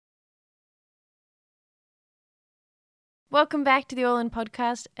Welcome back to the All In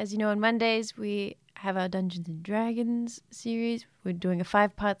Podcast. As you know, on Mondays we have our Dungeons and Dragons series. We're doing a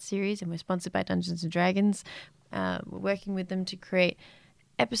 5-part series and we're sponsored by Dungeons and Dragons. We're working with them to create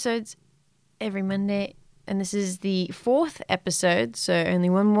episodes every Monday. And this is the 4th episode, so only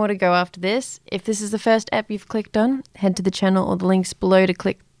one more to go after this. If this is the first app you've clicked on, head to the channel or the links below to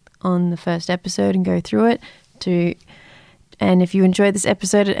click on the first episode and go through it. And if you enjoyed this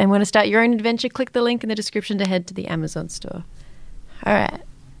episode and want to start your own adventure, click the link in the description to head to the Amazon store. All right.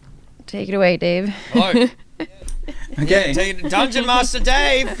 Take it away, Dave. Oh. Okay. Dungeon Master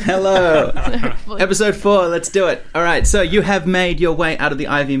Dave. Hello. Episode 4, let's do it. All right, so you have made your way out of the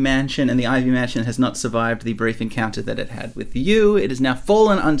Ivy Mansion, and the Ivy Mansion has not survived the brief encounter that it had with you. It has now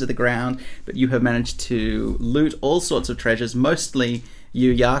fallen under the ground, but you have managed to loot all sorts of treasures. Mostly you,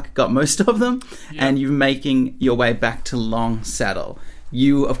 Yark, got most of them, and you're making your way back to Long Saddle.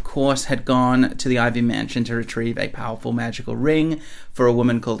 You, of course, had gone to the Ivy Mansion to retrieve a powerful magical ring for a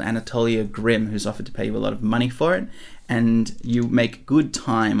woman called Anatolia Grimm, who's offered to pay you a lot of money for it. And you make good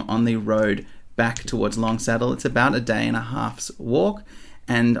time on the road back towards Long Saddle. It's about a day and a half's walk.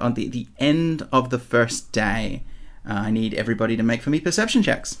 And on the end of the first day, I need everybody to make for me perception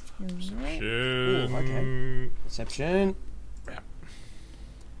checks. Ooh, okay. Perception. Yeah.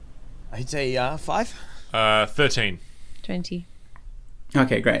 I'd say 5. 13. 20.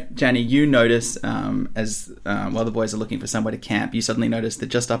 Okay, great. Janny, you notice as while the boys are looking for somewhere to camp, you suddenly notice that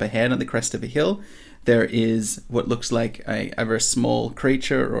just up ahead on the crest of a hill, there is what looks like a very small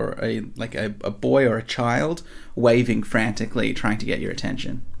creature or a boy or a child waving frantically, trying to get your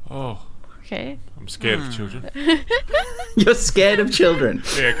attention. Oh, Okay. I'm scared of children. You're scared of children?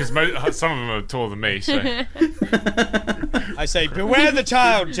 Yeah, because some of them are taller than me, so... I say, beware the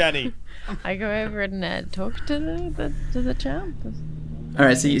child, Jenny. I go over and talk to the child. All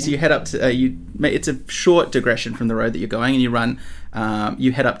right, so you head up to it's a short digression from the road that you're going, and you run.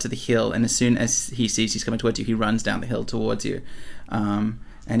 You head up to the hill, and as soon as he sees he's coming towards you, he runs down the hill towards you, and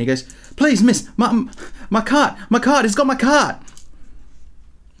he goes, "Please, miss, my cart! My cart! It's got my cart!"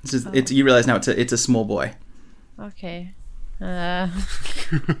 You realize now it's a small boy. Okay.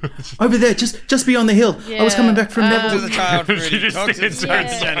 Over there, just beyond the hill. Yeah, I was coming back from To Neville. the child, She Rudy. just Talk to the did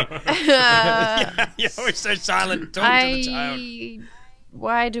child, that. Jenny. You're always so silent. Talk to the child.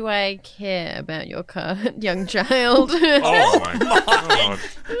 Why do I care about your young child? Oh my god.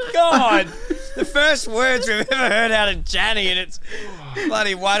 God, the first words we've ever heard out of Janny, and it's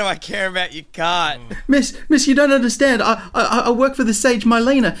bloody. Why do I care about your cart? Miss, you don't understand. I work for the sage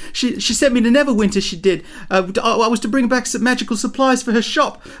Mylena. She sent me to Neverwinter, she did. I was to bring back some magical supplies for her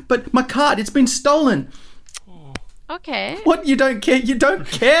shop, but my cart, it's been stolen. Okay. What? You don't care? You don't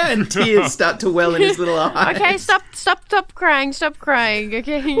care? And tears start to well in his little eyes. Okay, stop crying. Stop crying.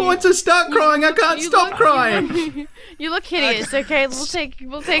 Okay. Well, once I start crying, I can't stop crying. You look hideous. Okay, we'll take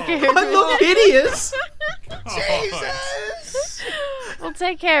care of it. I look hideous. Jesus! We'll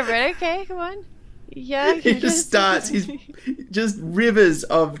take care of it. Okay, come on. Yeah. He just starts. He's just rivers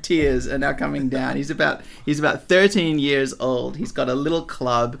of tears are now coming down. He's about 13 years old. He's got a little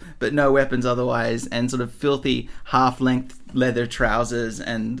club, but no weapons otherwise, and sort of filthy half-length leather trousers,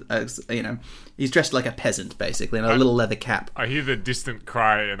 and he's dressed like a peasant basically, and a little leather cap. I hear the distant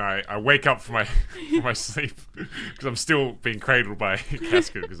cry and I wake up from my sleep because I'm still being cradled by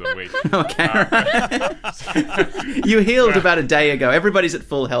Casca because I'm weak. Okay, right. You healed about a day ago. Everybody's at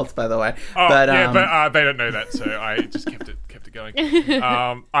full health, by the way. Oh, but they don't know that, so I just kept it going.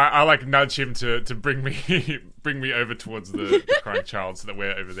 I like nudge him to bring me over towards the crying child so that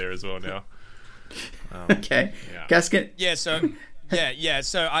we're over there as well now. Okay, yeah. Gasket. Yeah, so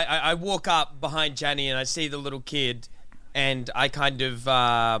I walk up behind Janny and I see the little kid, and I kind of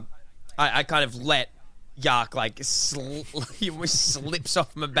let Yark he slips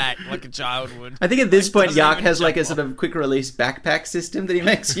off my back like a child would. I think at this point, doesn't Yark even has like a jump sort of quick release backpack system that he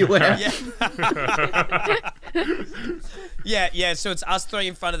makes you wear. Yeah. So it's us three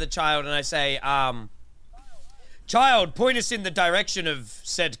in front of the child, and I say, "Child, point us in the direction of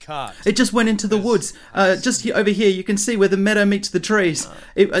said cart." It just went into the woods. Just over here, you can see where the meadow meets the trees.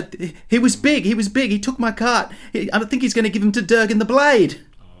 He was big. He took my cart. I don't think he's going to give him to Durgan the Blade.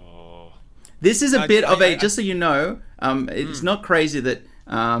 This is a bit of a... Just so you know, it's not crazy that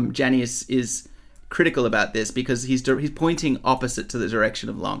Janny is critical about this, because he's pointing opposite to the direction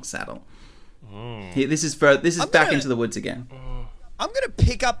of Long Saddle. This is back into the woods again. I'm going to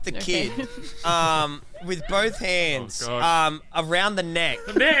pick up the kid with both hands around the neck.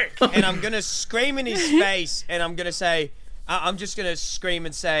 And I'm going to scream in his face, and I'm going to say... I'm just going to scream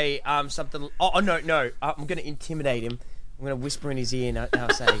and say something... Oh, no. I'm going to intimidate him. I'm gonna whisper in his ear and I'll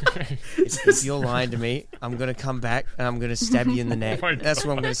say, if you're lying to me, I'm gonna come back and I'm gonna stab you in the neck. That's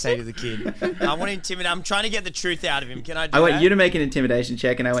what I'm gonna say to the kid. I want to intimidate. I'm trying to get the truth out of him. Can I do that? I want you to make an intimidation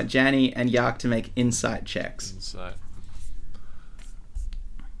check, and I want Janny and Yark to make insight checks. Insight.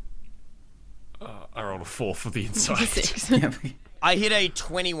 I rolled a 4 for the insight. 6. Yeah. I hit a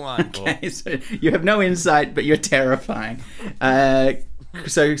 21. Okay, so you have no insight, but you're terrifying.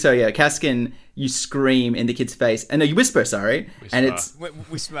 So yeah, Kaskin, you scream in the kid's face, and no, you whisper, sorry, and it's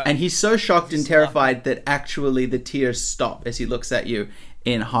Whisper. and he's so shocked and terrified that actually the tears stop as he looks at you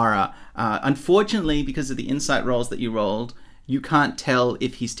in horror. Unfortunately, because of the insight rolls that you rolled, you can't tell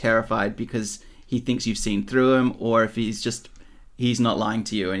if he's terrified because he thinks you've seen through him, or if he's not lying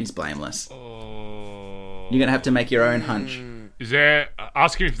to you and he's blameless. You're gonna have to make your own hunch. Is there?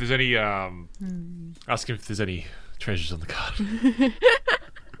 Ask him if there's any. Ask him if there's any treasures on the card.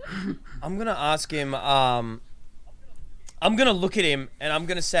 I'm gonna ask him. I'm gonna look at him and I'm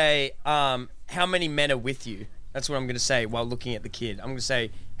gonna say, how many men are with you? That's what I'm gonna say while looking at the kid. I'm gonna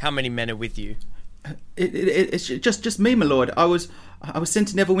say, how many men are with you? It's just me, my lord. I was sent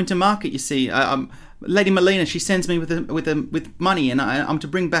to Neverwinter Market. You see, Lady Melina, she sends me with money, and I'm to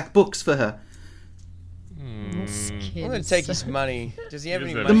bring back books for her. I'm gonna take his money. Does he have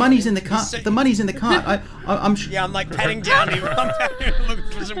any money? The money's in the cart. The money's in the cart. Yeah, I'm like patting down him. I'm patting him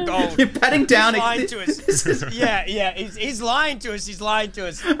looking for some gold. You're patting down. He's lying to us. Yeah. He's lying to us. He's lying to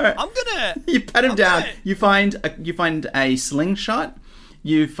us. Right. I'm gonna. You pat him down. You find a slingshot.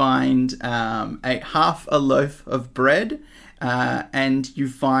 You find a half a loaf of bread, and you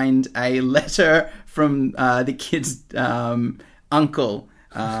find a letter from the kid's uncle.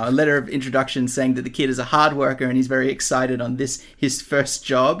 A letter of introduction saying that the kid is a hard worker and he's very excited on this, his first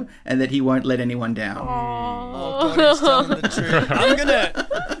job, and that he won't let anyone down. Oh, God, he's telling the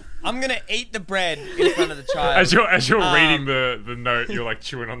truth. I'm gonna eat the bread in front of the child. As you're reading the note, you're like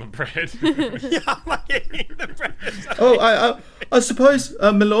chewing on the bread. Yeah, I'm like eating the bread. Oh, I suppose, my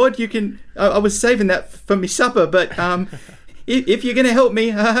lord, you can. I was saving that for me supper, but if you're gonna help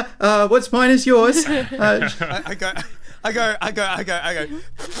me, what's mine is yours. I go, and I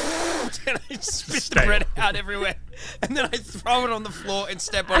spit the bread out everywhere, and then I throw it on the floor and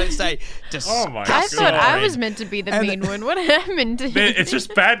step on it and say, "Oh my God!" I thought I was meant to be the mean one. What happened to him? It's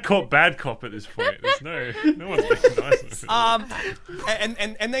just bad cop at this point. There's no one's being nice.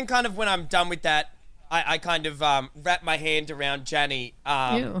 And then kind of when I'm done with that, I kind of wrap my hand around Janny,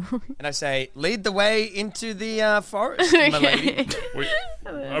 and I say, "Lead the way into the forest, my lady."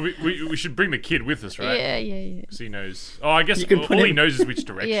 We should bring the kid with us, right? Yeah. Because he knows. Oh, I guess all he knows is which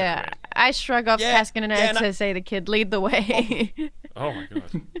direction. Yeah, I shrug off Kaskin and I to say the kid, lead the way. Oh my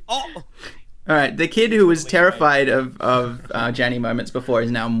God. Oh. All right, the kid who was terrified of Janny moments before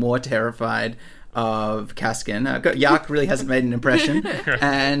is now more terrified of Kaskin. Yark really hasn't made an impression,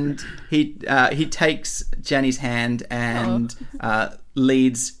 and he takes Janny's hand and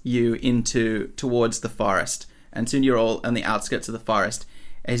leads you towards the forest. And soon you're all on the outskirts of the forest.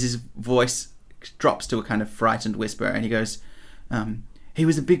 As his voice drops to a kind of frightened whisper, and he goes, "He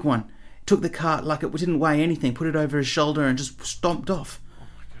was a big one. Took the cart like it didn't weigh anything, put it over his shoulder, and just stomped off.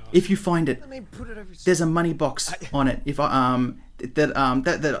 If you find it, there's a money box on it. If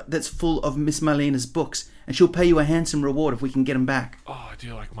that's full of Miss Marlena's books, and she'll pay you a handsome reward if we can get them back." Oh, I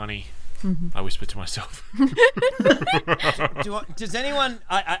do like money. I whisper to myself. Does anyone?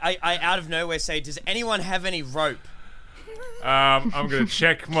 I out of nowhere say, does anyone have any rope? I'm gonna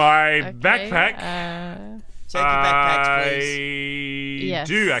check my backpack. Check your backpacks, please. I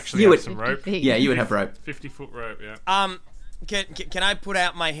do actually have some rope. Yeah, you would have rope. 50-foot rope. Yeah. Can I put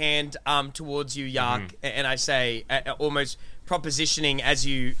out my hand towards you, Yark, and I say, almost propositioning as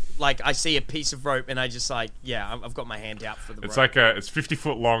you, like, I see a piece of rope and I just like, I've got my hand out for the it's rope. Like it's 50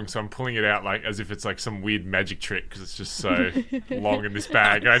 foot long, so I'm pulling it out like as if it's like some weird magic trick because it's just so long in this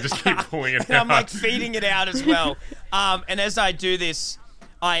bag, and I just keep pulling it out. I'm like feeding it out as well. And as I do this,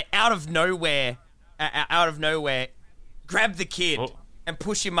 I out of nowhere grab the kid and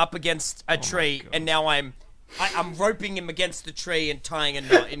push him up against a tree, and now I'm roping him against the tree and tying a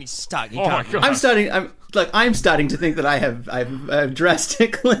knot, and he's stuck. My God. I'm starting to think that I've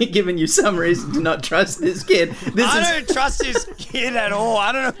drastically given you some reason to not trust this kid. I don't trust this kid at all.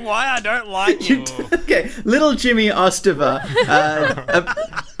 I don't know why I don't like him. Okay, little Jimmy Ostova,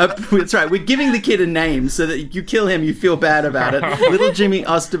 That's right. We're giving the kid a name so that you kill him, you feel bad about it. Little Jimmy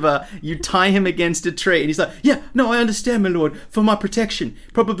Ostova, you tie him against a tree, and he's like, "Yeah, no, I understand, my lord. For my protection.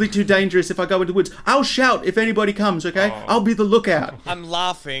 Probably too dangerous if I go into the woods. I'll shout if anybody comes, okay? I'll be the lookout." I'm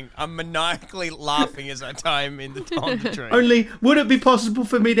laughing. I'm maniacally laughing as I tie him on the tree. Only, would it be possible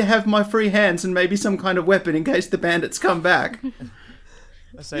for me to have my free hands and maybe some kind of weapon in case the bandits come back?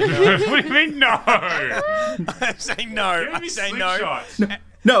 I say no. What do you mean, no? I say no. Give I me say no. slingshots.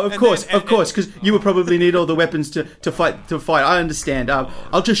 No, of course, because you would probably need all the weapons to fight. I understand.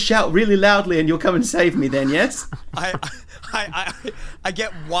 I'll just shout really loudly, and you'll come and save me. Then, yes. I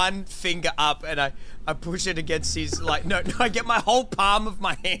get one finger up, and I push it against his I get my whole palm of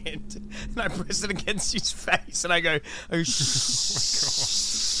my hand, and I press it against his face, and I go, oh,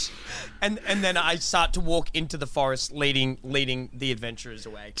 shh. And then I start to walk into the forest, leading the adventurers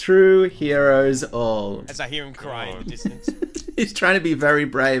away. True heroes all. As I hear him cry in the distance. He's trying to be very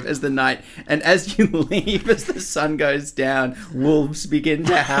brave as the night, and as you leave, as the sun goes down, wolves begin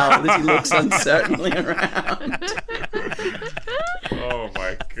to howl as he looks uncertainly around. Oh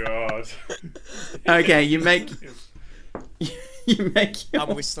my god. Okay, you make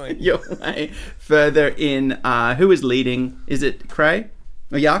I'm whistling. your way further in. Who is leading? Is it Cray?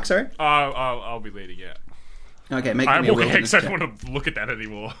 Or Yark, sorry? I'll be leading, yeah. Okay, make I'm me a walking wilderness because I check. don't want to look at that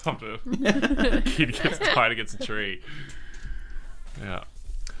anymore after the kid gets tied against a tree. Yeah.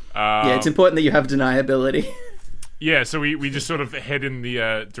 Yeah, it's important that you have deniability. Yeah, so we just sort of head in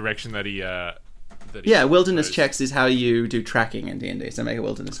the direction that he... Yeah, wilderness goes. checks is how you do tracking in D&D, so make a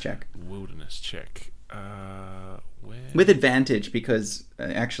wilderness check. Wilderness check. Where? With advantage, because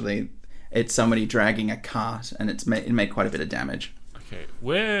actually it's somebody dragging a cart, and it made quite a bit of damage. Okay,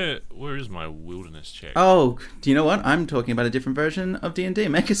 where is my wilderness check? Oh, do you know what? I'm talking about a different version of D&D.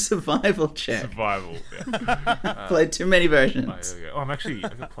 Make a survival check. Survival. Yeah. Played too many Oh, versions. there we go. Oh,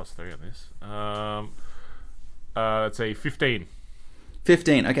 I've got +3 on this. Let's say 15.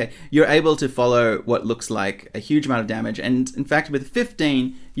 15. Okay, you're able to follow what looks like a huge amount of damage, and in fact, with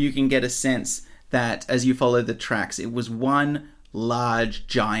 15, you can get a sense that as you follow the tracks, it was one large,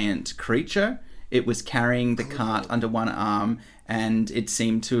 giant creature. It was carrying the cart under one arm, and it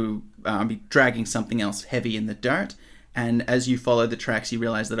seemed to be dragging something else heavy in the dirt. And as you follow the tracks, you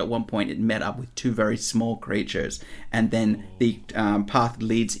realize that at one point it met up with two very small creatures, and then the path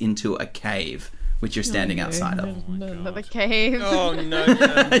leads into a cave, which you're standing outside of. Another cave. Oh no!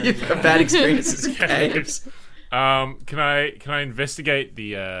 You've got bad experiences with caves. Can I investigate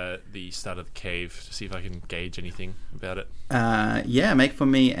the start of the cave to see if I can gauge anything about it? Yeah, make for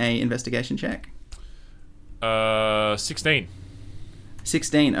me a investigation check. 16.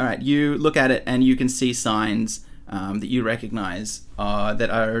 16. All right. You look at it and you can see signs that you recognize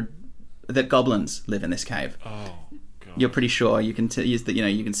that goblins live in this cave. Oh god. You're pretty sure you can use that.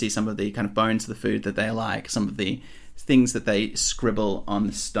 You can see some of the kind of bones of the food that they like, some of the things that they scribble on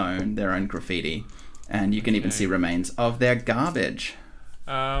the stone, their own graffiti, and you can even see remains of their garbage.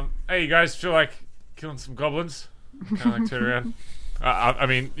 Hey, you guys feel like killing some goblins? Kind of turn around. I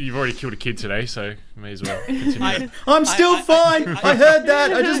mean, you've already killed a kid today, so you may as well continue. I'm still fine. I heard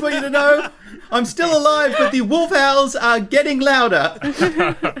that. I just want you to know I'm still alive, but the wolf howls are getting louder.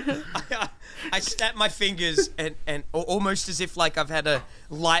 I snap my fingers and almost as if like I've had a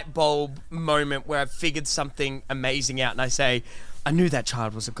light bulb moment where I've figured something amazing out, and I say, I knew that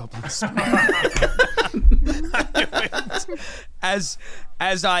child was a goblin. I knew it. As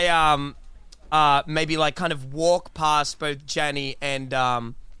I maybe like kind of walk past both Janny and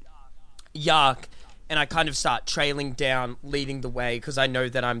Yark, and I kind of start trailing down, leading the way, because I know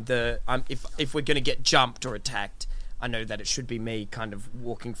that if we're gonna get jumped or attacked, I know that it should be me kind of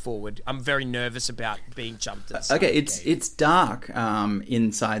walking forward. I'm very nervous about being jumped at the Okay, it's dark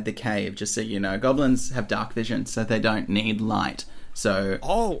inside the cave, just so you know. Goblins have dark vision, so they don't need light.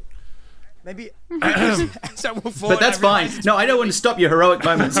 So maybe as I walk forward, but that's fine. No, I don't want to stop your heroic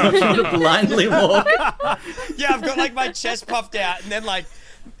moments. I want you to blindly walk. Yeah, I've got like my chest puffed out, and then like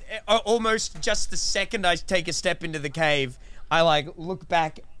almost just the second I take a step into the cave, I like look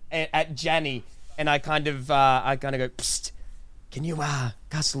back at Janny, and I kind of go, psst, can you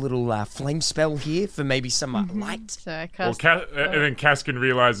cast a little flame spell here for maybe some light? So I cast. And then Kaskin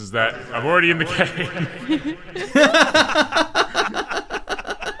realizes that I'm already in the cave.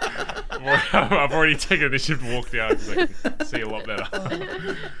 I've already taken initiative to walk down because I can see a lot better.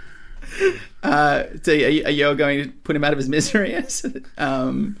 So are you going to put him out of his misery?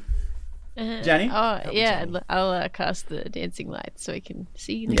 Janny? Oh yeah, I'll cast the dancing lights so we can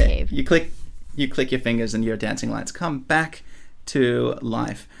see in the cave. You click your fingers and your dancing lights come back to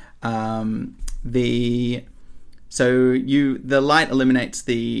life. The So the light illuminates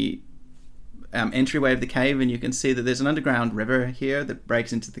the entryway of the cave, and you can see that there's an underground river here that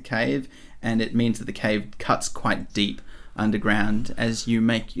breaks into the cave, and it means that the cave cuts quite deep underground as you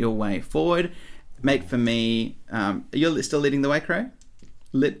make your way forward. Make for me... you're still leading the way, Cray?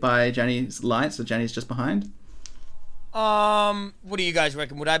 Lit by Janny's light, so Janny's just behind? What do you guys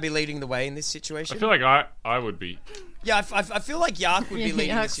reckon? Would I be leading the way in this situation? I feel like I would be. Yeah, I feel like Yark would be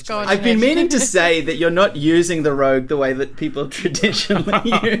leading this situation. I've been meaning to say that you're not using the rogue the way that people traditionally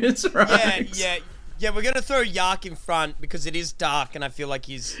use rogues. Yeah, we're going to throw Yark in front because it is dark and I feel like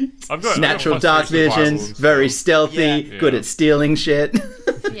he's... I've got natural plus dark 3 survival vision, and very stuff. stealthy, good at stealing shit.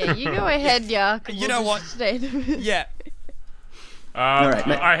 Yeah, you go ahead, Yark. You know what? Yeah. Alright,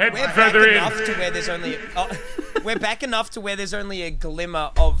 I head We're further in. back enough to where there's only... we're back enough to where there's only a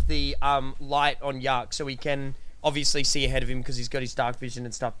glimmer of the light on Yark, so we can obviously see ahead of him because he's got his dark vision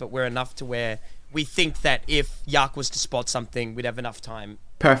and stuff, but we're enough to where we think that if Yark was to spot something, we'd have enough time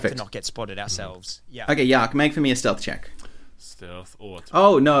Perfect. to not get spotted ourselves. Yeah. Okay, Yark, make for me a stealth check. Stealth or...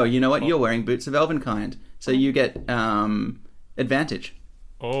 Oh, no, you know what? You're wearing boots of Elvenkind, so you get advantage.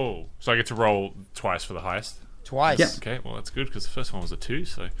 Oh, so I get to roll twice for the highest? Twice. Yep. Okay, well that's good because the first one was a 2,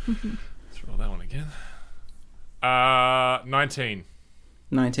 so let's roll that one again. 19.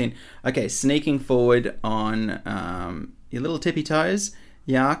 19. Okay, sneaking forward on your little tippy toes,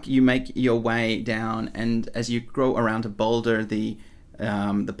 Yark, you make your way down, and as you grow around a boulder, the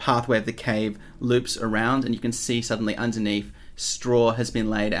pathway of the cave loops around, and you can see suddenly underneath straw has been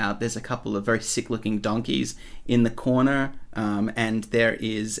laid out. There's a couple of very sick-looking donkeys in the corner, and there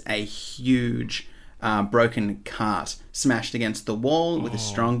is a huge broken cart smashed against the wall with a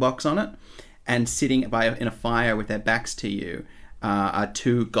strongbox on it, and sitting in a fire with their backs to you are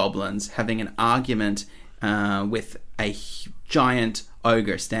 2 goblins having an argument with a giant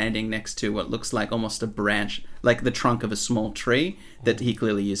ogre standing next to what looks like almost a branch, like the trunk of a small tree that he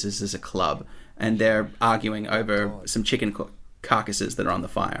clearly uses as a club, and they're arguing over some chicken carcasses that are on the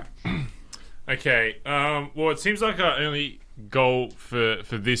fire. Okay, well it seems like our only goal for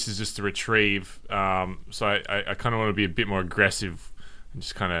this is just to retrieve, so I kind of want to be a bit more aggressive and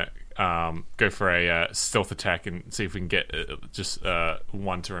just kind of go for a stealth attack and see if we can get just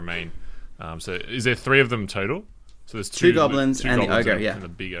 1 to remain. So is there 3 of them total? So there's 2 goblins and the ogre, yeah. And the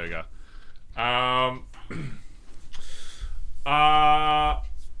big ogre. I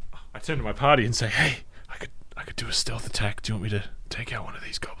turn to my party and say, "Hey, I could do a stealth attack. Do you want me to take out one of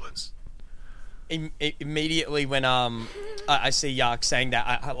these goblins?" Immediately when I see Yark saying that,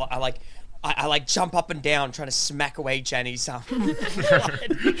 I like jump up and down trying to smack away Janny's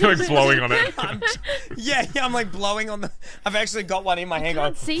You're like blowing on it. I'm like blowing on the... I've actually got one in my hand.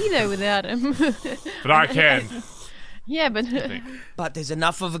 Can't see though without him. But I can. Yeah, but But there's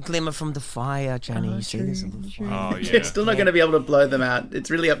enough of a glimmer from the fire, Janny. You see, there's a little fire. Oh yeah. You're still not going to be able to blow them out.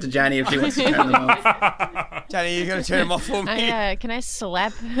 It's really up to Janny if she wants to turn them off. Janny, you're going to turn them off for me? can I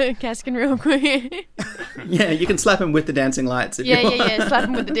slap Kaskin real quick? Yeah, you can slap him with the dancing lights if you want. Yeah. Slap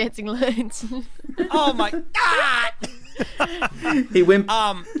him with the dancing lights. Oh my God! He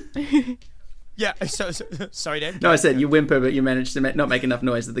Yeah, so sorry, Dave. No, I said you whimper, but you managed to not make enough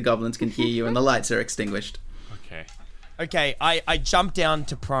noise that the goblins can hear you, and the lights are extinguished. Okay, I jump down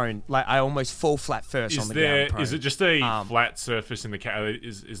to prone. Like, I almost fall flat first on the ground. Prone. Is it just a flat surface in the cave?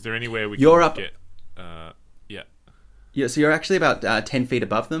 Is there anywhere we You're can up. get... Yeah, so you're actually about 10 feet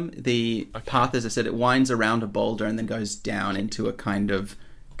above them. The path, as I said, it winds around a boulder and then goes down into a kind of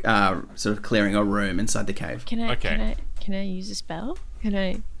sort of clearing a room inside the cave. Can I use a spell? Can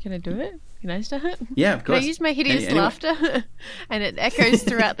I do it? Can I start? Yeah, of course. Can I use my hideous laughter? And it echoes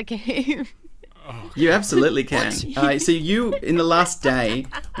throughout the cave. You absolutely can. So you, in the last day,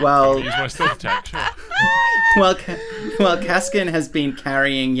 while Use my stealth attack, sure. while Kaskin has been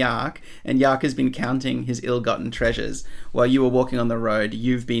carrying Yark, and Yark has been counting his ill-gotten treasures, while you were walking on the road,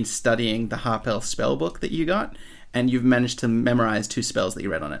 you've been studying the Harpel spellbook that you got, and you've managed to memorize 2 spells that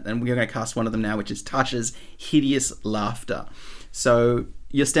you read on it. And we're going to cast one of them now, which is Tasha's Hideous Laughter. So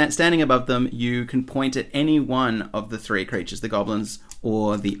you're standing above them. You can point at any one of the 3 creatures, the goblins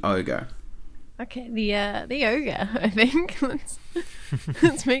or the ogre. Okay, the ogre, I think.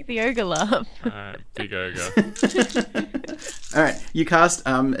 Let's make the ogre laugh. Big ogre. All right, you cast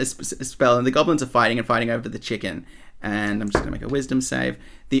a spell, and the goblins are fighting over the chicken. And I'm just going to make a wisdom save.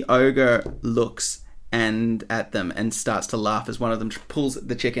 The ogre looks at them and starts to laugh as one of them pulls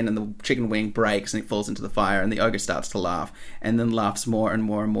the chicken, and the chicken wing breaks and it falls into the fire. And the ogre starts to laugh, and then laughs more and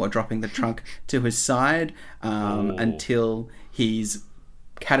more and more, dropping the trunk to his side until he's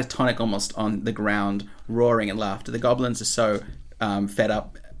catatonic almost on the ground, roaring in laughter. The goblins are so fed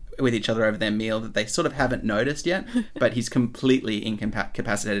up with each other over their meal that they sort of haven't noticed yet, but he's completely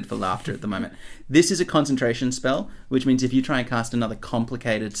incapacitated for laughter at the moment. This is a concentration spell, which means if you try and cast another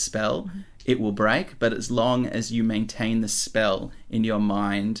complicated spell, it will break, but as long as you maintain the spell in your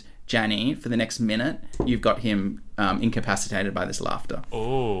mind, Janny, for the next minute, you've got him incapacitated by this laughter.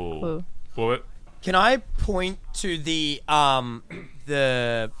 Oh. Well, Can I point to the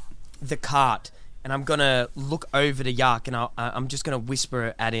cart, and I'm gonna look over to Yark, and I'm just gonna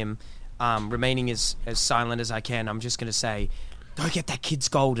whisper at him, remaining as silent as I can. I'm just gonna say, "Go get that kid's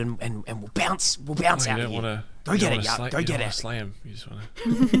gold, and we'll bounce out of here. Go get it, Yark. Go get it." Slay him. You just want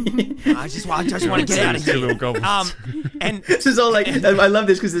to. I just want to get out of Two here. little goblins. And This is all like, I love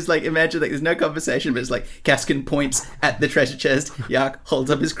this because it's like, imagine like there's no conversation, but it's like Kaskin points at the treasure chest, Yark holds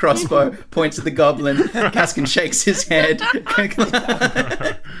up his crossbow, points at the goblin, Kaskin shakes his head. Like,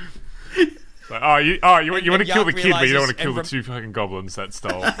 you want to kill the kid, but you don't realizes want to kill the and two fucking goblins that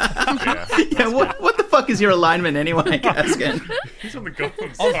stole. Yeah. Yeah, what the fuck is your alignment anyway, Kaskin? He's on the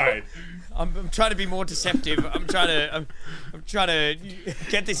goblin side. I'm trying to be more deceptive. I'm trying to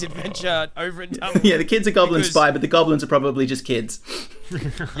get this adventure over and done with. Yeah, the kid's a goblin Because- spy, but the goblins are probably just kids.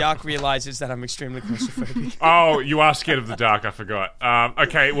 Yark realizes that I'm extremely claustrophobic. Oh, you are scared of the dark. I forgot.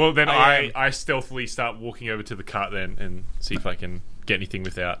 Okay, well then I I stealthily start walking over to the cart then and see if I can get anything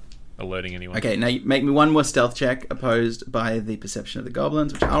without alerting anyone. Okay, now you make me one more stealth check opposed by the perception of the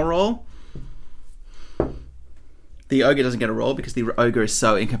goblins, which I'll roll. The ogre doesn't get a roll because the ogre is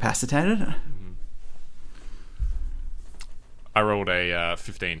so incapacitated. I rolled a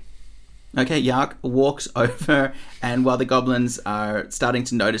 15. Okay, Yark walks over, and while the goblins are starting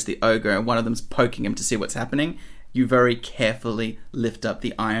to notice the ogre, and one of them's poking him to see what's happening, you very carefully lift up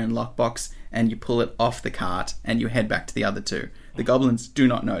the iron lockbox and you pull it off the cart, and you head back to the other two. The goblins do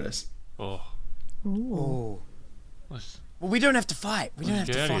not notice. Oh. Oh. Let's Well, we don't have to fight. We don't have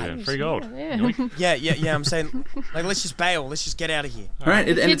get to out of fight. here. Free gold. Yeah. Yeah. I'm saying, like, let's just bail. Let's just get out of here. All right,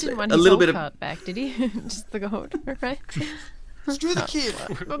 The and kid it's didn't want a his little whole bit of cart back, did he? Just the gold, right? Screw the kid.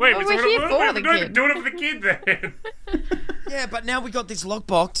 Wait, Well, so we're here for the we're kid. doing it for the kid then. Yeah, but now we got this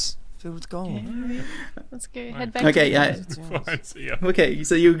lockbox filled with gold. Let's go head back. Okay, to yeah. Fine, see ya. Okay,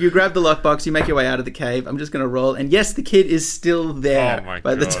 so you grab the lockbox, you make your way out of the cave. I'm just going to roll, and yes, the kid is still there Oh my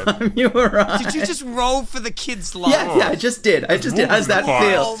by the God. time you arrive. Did you just roll for the kid's life? Yeah, I just did. How does that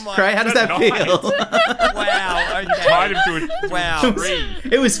Oh feel? my Cray, how does that God. feel? Wow. Tied Okay. him to a Wow. tree.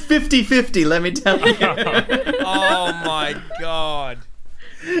 It was 50-50, let me tell you. Oh my god.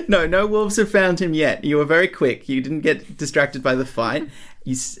 No wolves have found him yet. You were very quick. You didn't get distracted by the fight.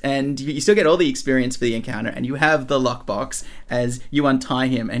 You still get all the experience for the encounter, and you have the lockbox as you untie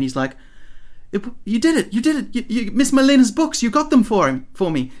him, and he's like, "You did it! You did it! You Miss Melina's books. You got them for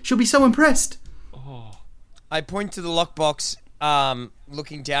me. She'll be so impressed." I point to the lockbox,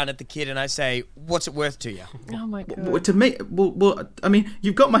 looking down at the kid, and I say, "What's it worth to you?" Oh my god. Well, to me, well, I mean,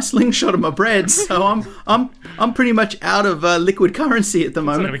 you've got my slingshot and my bread, so I'm pretty much out of liquid currency at the I'm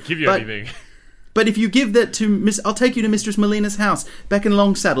moment. not going to give you but, anything. But if you give that to I'll take you to Mistress Melina's house back in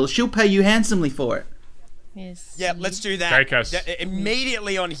Longsaddle. She'll pay you handsomely for it. Yes. Yeah, let's do that. Take us.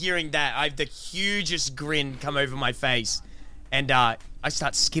 Immediately on hearing that, I have the hugest grin come over my face, and I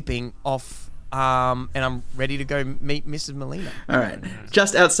start skipping off, and I'm ready to go meet Mrs. Melina. All right.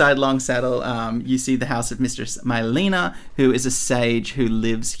 Just outside Longsaddle, you see the house of Mistress Melina, who is a sage who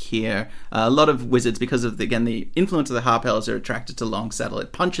lives here. A lot of wizards, because of, again, the influence of the Harpels, are attracted to Longsaddle.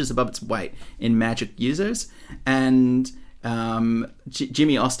 It punches above its weight in magic users. And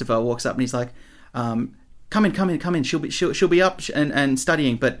Jimmy Ostivar walks up and he's like, come in. She'll be up and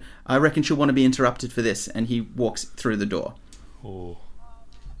studying, but I reckon she'll want to be interrupted for this. And he walks through the door. Oh.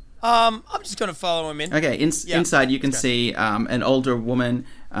 I'm just gonna follow him in. Okay, Yeah. inside you can see an older woman,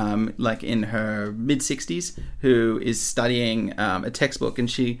 like in her mid-60s, who is studying a textbook, and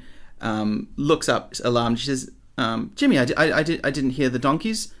she looks up alarmed. She says, "Jimmy, I didn't hear the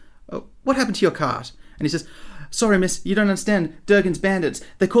donkeys. What happened to your cart?" And he says, "Sorry, miss, you don't understand. Durgan's bandits.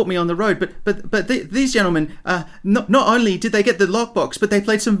 They caught me on the road, but these gentlemen, not only did they get the lockbox, but they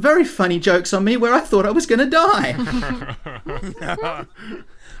played some very funny jokes on me where I thought I was going to die."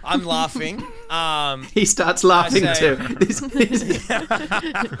 I'm laughing. He starts laughing I too. say-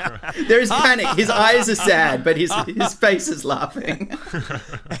 There is panic. His eyes are sad, but his face is laughing.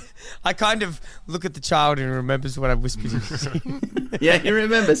 I kind of look at the child and remembers what I whispered in his ear. Yeah, he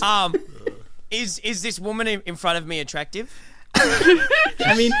remembers. Is this woman in front of me attractive?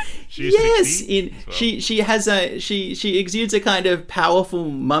 I mean, She's yes, 60 as well. she has she exudes a kind of powerful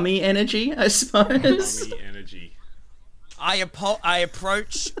mummy energy, I suppose. Mummy energy. I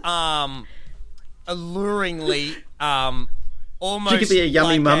approach alluringly, almost. She could be a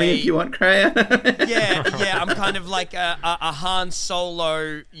yummy like mummy if you want, Kreia. Yeah. I'm kind of like a Han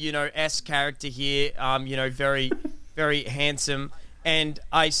Solo, S character here. Very, very handsome. And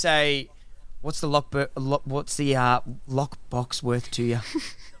I say, what's the lockbox worth to you?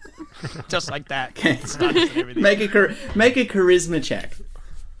 Just like that. Okay. Make a charisma check.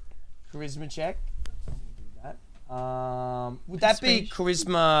 Charisma check. Would that be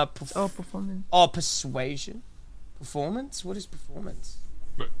charisma? Performance. Oh, persuasion. Performance. What is performance?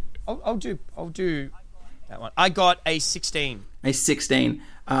 I'll do that one. I got a 16. A 16.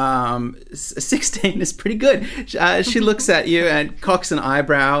 16 is pretty good. She looks at you and cocks an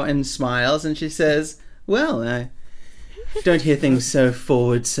eyebrow and smiles, and she says, "Well, I don't hear things so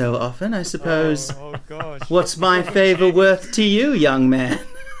forward so often, I suppose. Oh gosh. What's my favour worth to you, young man?"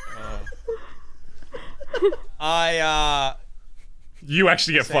 You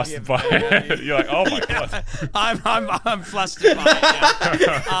actually get flustered by it. You're like, oh my god. I'm flustered by it.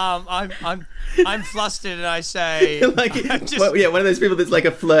 Yeah. I'm flustered, and I say, like, one of those people that's like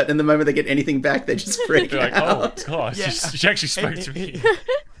a flirt, and the moment they get anything back, they just freak You're like, out. oh gosh, Yeah. she actually spoke to me.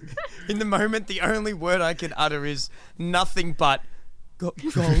 In the moment, the only word I can utter is nothing but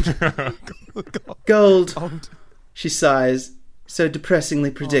gold. Gold. She sighs. So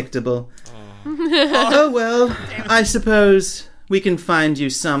depressingly predictable. Oh well, I suppose we can find you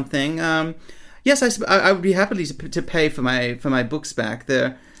something. Yes, I would be happy to pay for my books back.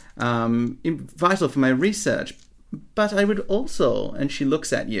 They're vital for my research. But I would also, and she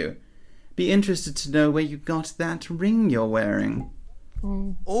looks at you, be interested to know where you got that ring you're wearing.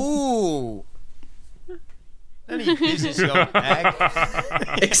 Ooh. None of your business, you old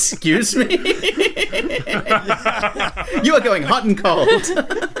bag. Excuse me? You are going hot and cold.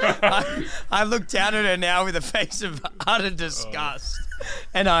 I look down at her now with a face of utter disgust,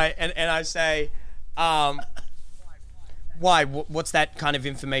 and I say, "Why? What's that kind of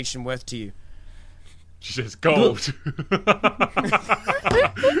information worth to you?" She says, "Gold."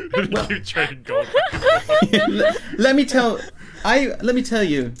 Keep trading gold. Let me tell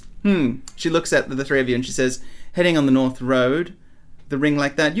you. She looks at the three of you and she says, "Heading on the North Road, the ring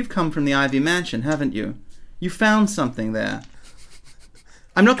like that. You've come from the Ivy Mansion, haven't you? You found something there.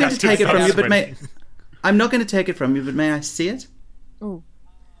 I'm not going to take it from you, but may I see it?" Ooh.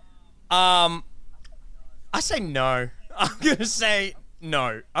 I say no. I'm gonna say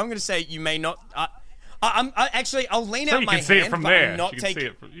no. I'm gonna say you may not. I'll lean So out you my can see hand, it from but there. I'm not You can taking. see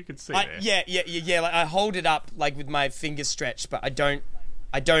it. You can see it. Yeah. Like I hold it up like with my fingers stretched, but I don't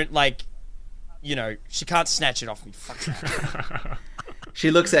like. She can't snatch it off me. Fuck that. She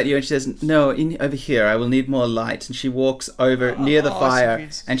looks at you and she says, "No, over here. I will need more light." And she walks over near the fire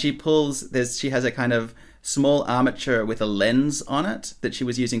and she has a kind of small armature with a lens on it that she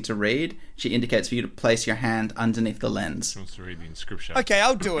was using to read. She indicates for you to place your hand underneath the lens. She wants to read the inscription. Okay,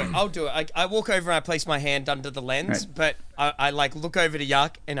 I'll do it. I walk over and I place my hand under the lens, Right. but I like look over to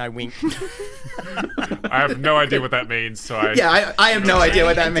Yark and I wink. I have no idea what that means, so I... Yeah, I have no idea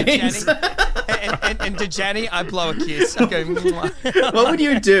what that means. and to Janny, I blow a kiss. I go, "Mwah." What would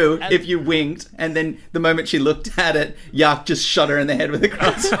you do if you winked and then the moment she looked at it, Yark just shot her in the head with a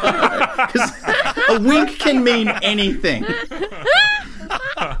crossbow? Because a wink can mean anything.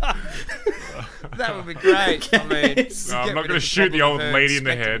 That would be great. I mean, No, I'm not going to shoot the old lady in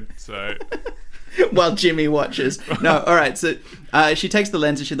the head, so... While Jimmy watches. No, all right. So she takes the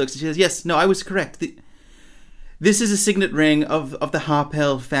lens and she looks and she says, "Yes, no, I was correct. This is a signet ring of the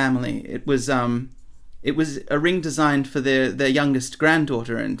Harpell family. It was a ring designed for their youngest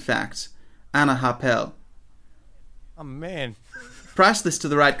granddaughter, in fact, Anna Harpell. Oh man, Priceless to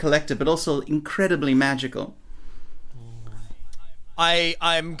the right collector, but also incredibly magical."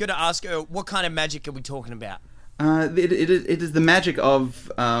 I'm gonna ask her, what kind of magic are we talking about? It is the magic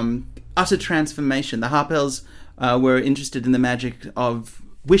of utter transformation. The Harpells were interested in the magic of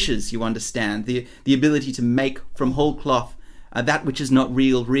wishes, you understand. The ability to make from whole cloth that which is not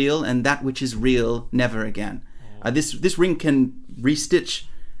real, and that which is real, never again. This ring can restitch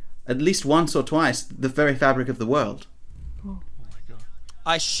at least once or twice the very fabric of the world.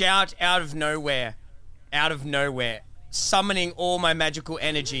 I shout out of nowhere, summoning all my magical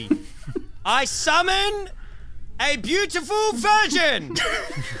energy. I summon a beautiful virgin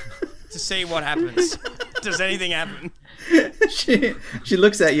to see what happens. Does anything happen? She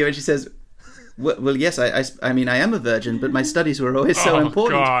looks at you and she says, "Well, yes, I mean, I am a virgin, but my studies were always so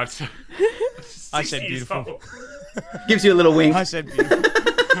important." God. I said beautiful. Gives you a little wink. I said beautiful.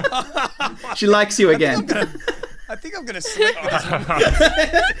 She likes you again. I think I'm gonna sleep with this woman.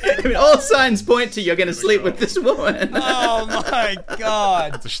 I mean, all signs point to you're going to sleep with this woman. Oh my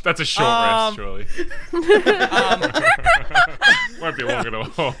god. That's a short rest, surely. Won't be long at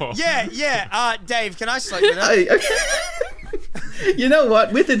all. Yeah. Dave, can I sleep with her? You know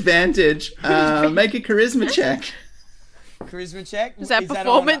what? With advantage, make a charisma check. Charisma check? Is that on,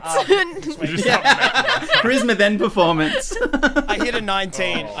 performance? You just have to make Charisma, then performance. I hit a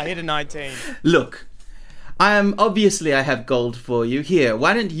 19. Look, I have gold for you. Here,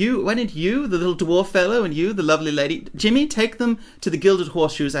 why don't you, the little dwarf fellow, and you, the lovely lady, Jimmy, take them to the Gilded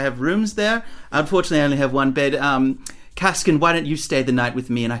Horseshoes. I have rooms there. Unfortunately, I only have one bed. Caskin, why don't you stay the night with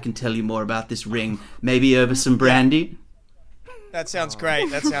me, and I can tell you more about this ring, maybe over some brandy. That sounds great.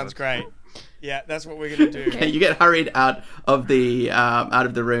 Yeah, that's what we're gonna do. Okay, you get hurried out of the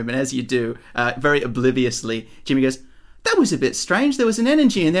room, and as you do, very obliviously, Jimmy goes, "That was a bit strange. There was an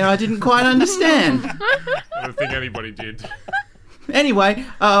energy in there I didn't quite understand." I don't think anybody did. Anyway,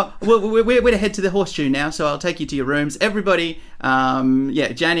 we're to head to the Horseshoe now, so I'll take you to your rooms. Everybody,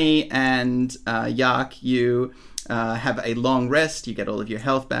 Janny and Yark, you have a long rest. You get all of your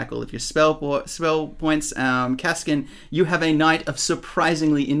health back, all of your spell points. Caskin, you have a night of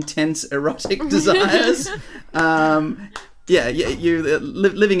surprisingly intense erotic desires. You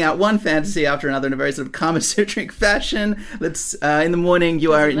living out one fantasy after another in a very sort of Kama Sutric fashion. In the morning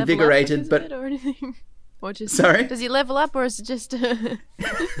you are invigorated, but or anything? Or just, sorry? Does he level up, or is it just? I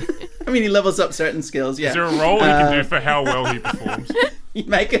mean, he levels up certain skills. Yeah. Is there a role he can do for how well he performs? You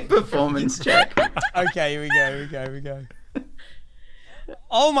make a performance check. Okay, here we go.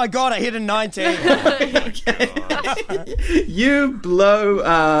 Oh my god, I hit a 19. You blow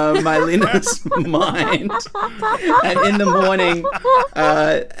Mylina's mind, and in the morning,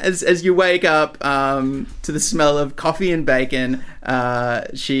 as you wake up to the smell of coffee and bacon,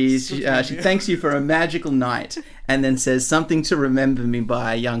 she thanks you for a magical night, and then says something to remember me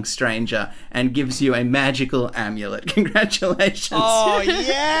by a young stranger, and gives you a magical amulet. Congratulations! Oh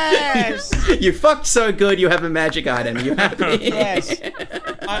yes! You fucked so good. You have a magic item. You happy? Yes.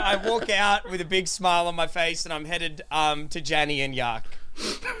 I walk out with a big smile on my face, and I'm headed to Janny and Yark.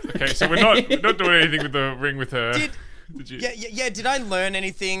 Okay, so we're not doing anything with the ring with her. Did you? Yeah. Did I learn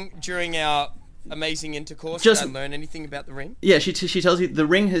anything during our amazing intercourse? Did I learn anything about the ring? Yeah, she tells you the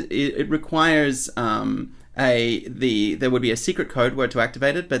ring it requires there would be a secret code word to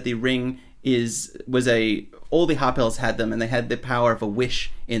activate it, but the ring all the Harpels had them, and they had the power of a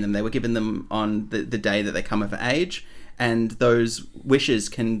wish in them. They were given them on the day that they come of age, and those wishes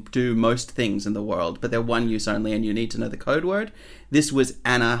can do most things in the world, but they're one use only, and you need to know the code word. This was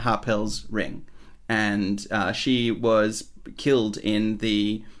Anna Harpel's ring, and she was killed in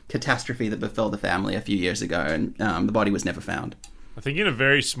the catastrophe that befell the family a few years ago, and the body was never found. I think in a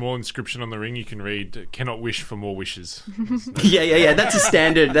very small inscription on the ring you can read, "Cannot wish for more wishes." Yeah. That's a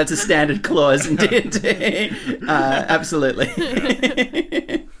standard clause in D&D. Absolutely.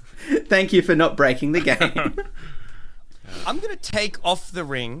 Thank you for not breaking the game. I'm gonna take off the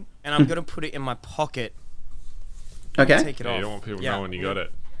ring and I'm gonna put it in my pocket. Okay. Take it off. You don't want people knowing you got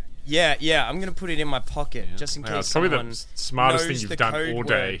it. Yeah. I'm gonna put it in my pocket just in case. It's probably someone the smartest thing knows you've the done code all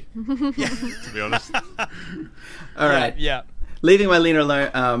day. To be honest. All right. Yeah. Leaving Mylina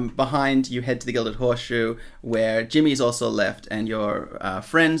alone behind, you head to the Gilded Horseshoe, where Jimmy's also left, and your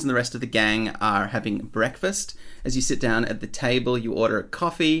friends and the rest of the gang are having breakfast. As you sit down at the table, you order a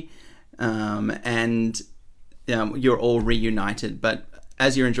coffee, and you're all reunited. But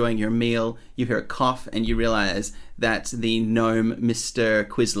as you're enjoying your meal, you hear a cough, and you realize that the gnome Mr.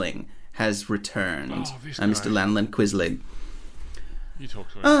 Quisling has returned. Mr. Lanlin Quisling. You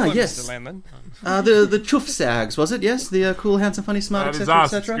talk to him. Hello, Yes. Mr. Landman. The Chuff Sags, was it? Yes, the cool, handsome, funny, smart, etc.,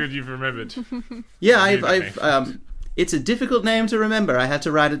 It's etc. good you've remembered. Yeah, I've it's a difficult name to remember. I had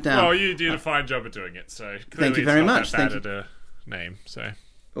to write it down. Well, you did a fine job at doing it, so clearly Thank you very it's not much. that Thank bad at a name, so...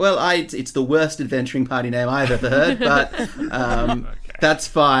 Well, it's the worst adventuring party name I've ever heard, but that's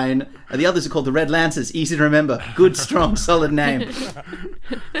fine. The others are called the Red Lancers. Easy to remember. Good, strong, solid name.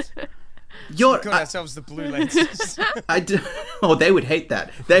 Got ourselves the Blue Lancers. Oh, they would hate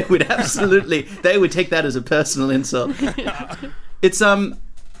that. They would absolutely. They would take that as a personal insult. It's I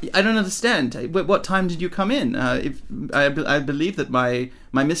don't understand. What time did you come in? If I believe that my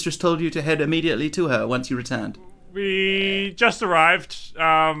mistress told you to head immediately to her once you returned. We just arrived.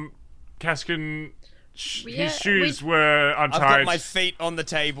 Caskin, his shoes were untied. I've got my feet on the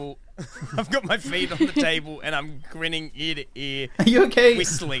table. And I'm grinning ear to ear. Are you okay?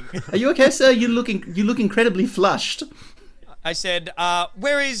 Whistling. Are you okay, sir? You look incredibly flushed. I said,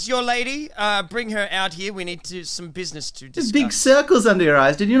 where is your lady? Bring her out here. We need some business to There's discuss. big circles under your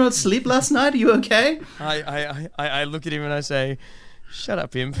eyes. Did you not sleep last night? Are you okay? I look at him and I say, shut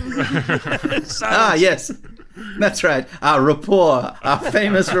up, imp. Yes. That's right. Our rapport. Our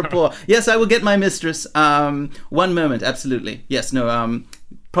famous rapport. Yes, I will get my mistress. One moment. Absolutely. Yes, no,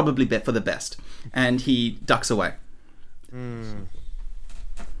 probably for the best. And he ducks away.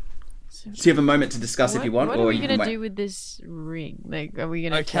 So you have a moment to discuss if you want, what or are we you gonna can wait. do with this ring? Like, are we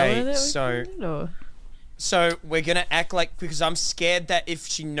gonna tell her that So we're gonna act like, because I'm scared that if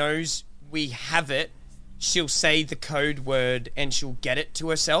she knows we have it, she'll say the code word and she'll get it to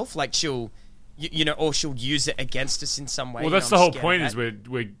herself. Like she'll, or she'll use it against us in some way. Well, that's the whole point. Is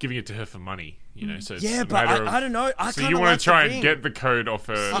we're giving it to her for money. So it's yeah, a but matter I don't know. So you want to try and get the code off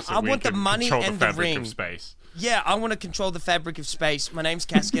her? I want the money control and the the fabric ring. of space. Yeah, I want to control the fabric of space. My name's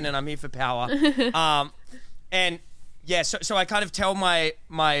Kaskin, and I'm here for power. And yeah, so I kind of tell my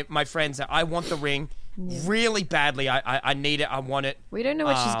friends that I want the ring really badly. I need it. I want it. We don't know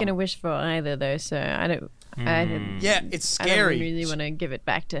what she's gonna wish for either, though. So I don't. Yeah, it's I scary. don't really want to give it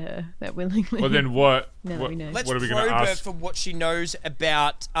back to her that willingly. Well, then what? Now that we know. Let's what are we probe going to her ask? for what she knows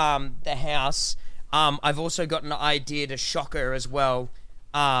about the house. I've also got an idea to shock her as well.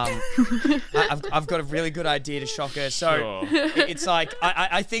 I've got a really good idea to shock her. So it's like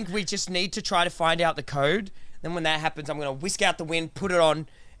I think we just need to try to find out the code. Then when that happens, I'm going to whisk out the wind, put it on,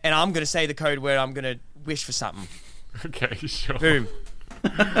 and I'm going to say the code word. I'm going to wish for something. Okay, sure. Boom.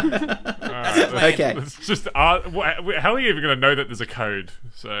 Okay. Let's just. How are you even going to know that there's a code?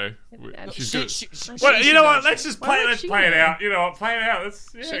 So she's you know what? Let's just play. Let's play it out. You know what? Play it out.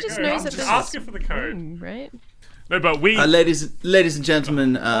 She just knows that just there's ask her for the code, right? No, but we. Ladies and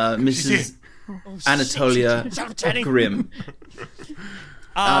gentlemen, Mrs. Anatolia Grimm.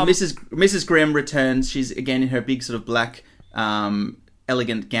 Mrs. Grimm returns. She's again in her big sort of black,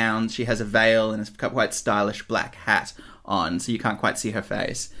 elegant gown. She has a veil and a quite stylish black hat on, so you can't quite see her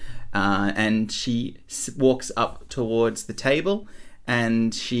face. And she walks up towards the table,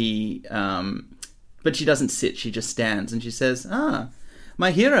 and but she doesn't sit. She just stands, and she says,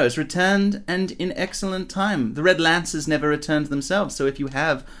 my heroes returned, and in excellent time. The Red Lancers never returned themselves, so if you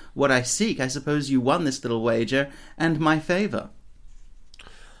have what I seek, I suppose you won this little wager, and my favour.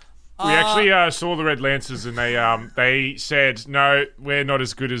 We actually saw the Red Lancers, and they said, no, we're not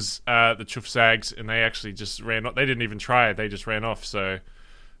as good as the Chuff Sags, and they actually just ran off. They didn't even try it, they just ran off, so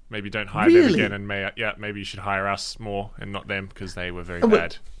maybe don't hire them again, and maybe you should hire us more, and not them, because they were very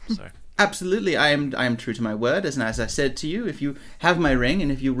bad. So. Absolutely, I am true to my word, as I said to you. If you have my ring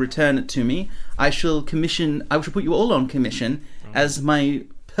and if you return it to me, I shall put you all on commission as my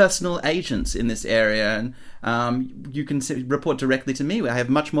personal agents in this area, and you can report directly to me. I have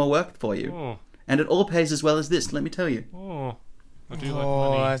much more work for you, and it all pays as well as this. Let me tell you. I do like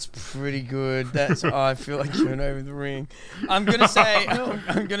money. That's pretty good. That's I feel like you're over the ring. I'm gonna say,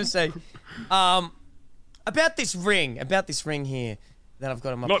 about this ring here. That I've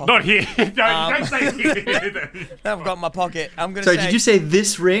got in my pocket. Not here. Don't say here. That I've got in my pocket. I'm gonna Sorry, say. did you say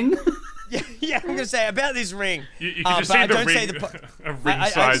this ring? Yeah, I'm gonna say about this ring. You can just see the ring. A ring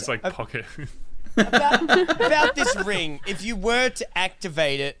size pocket. About this ring. If you were to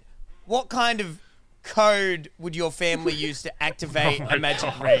activate it, what kind of code would your family use to activate a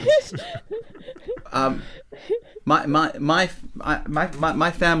magic ring? My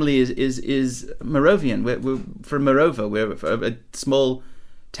family is Moravian. We're from Morova. We're from a small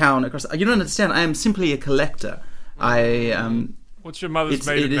town across. You don't understand. I am simply a collector. What's your mother's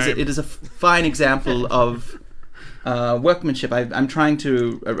maiden name? It is a fine example of workmanship. I'm trying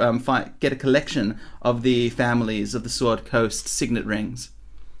to get a collection of the families of the Sword Coast signet rings.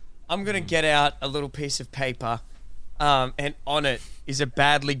 I'm gonna get out a little piece of paper, and on it is a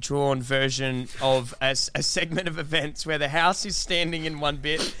badly drawn version of a segment of events where the house is standing in one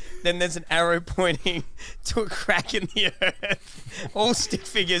bit, then there's an arrow pointing to a crack in the earth, all stick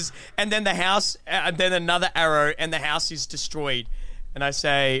figures, and then the house, and then another arrow, and the house is destroyed. And I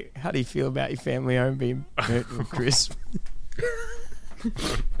say, how do you feel about your family home being burnt to a crisp?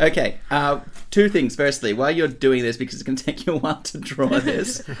 Okay, two things. Firstly, while you're doing this, because it's going to take you a while to draw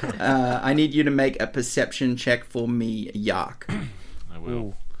this, I need you to make a perception check for me, Yark. I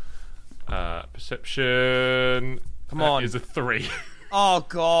will. Perception. Come on. Is a 3. Oh,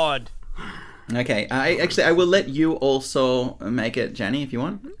 God. Okay, I will let you also make it, Jenny, if you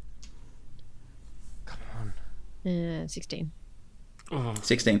want. Come on. 16.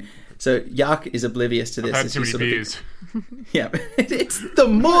 16. So Yark is oblivious to this. I've had as too he many sort of beers. Yeah, it's the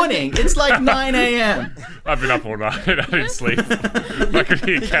morning. It's like 9 a.m. I've been up all night. I didn't sleep. I could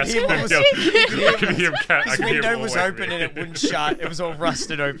hear cats. hear what was- I could hear cat. I His could hear window them was all open waking and me. it wouldn't shut. It was all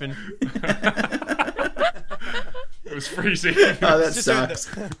rusted open. It was freezing. Oh, that Just doing sucks.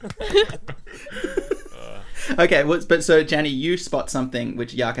 Okay, well, but so Janny, you spot something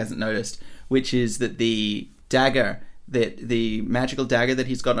which Yark hasn't noticed, which is that the dagger, the magical dagger that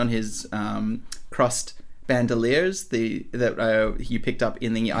he's got on his crossed bandoliers, that you picked up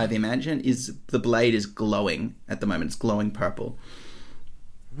in the Ivy Mansion, is the blade is glowing at the moment. It's glowing purple.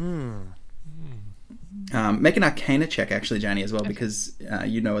 Make an Arcana check, actually, Janny, as well, because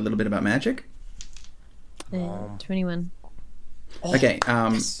you know a little bit about magic. 21. Okay,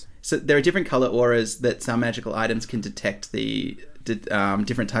 yes. so there are different color auras that some magical items can detect the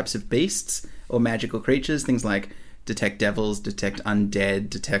different types of beasts or magical creatures. Things like detect devils, detect undead,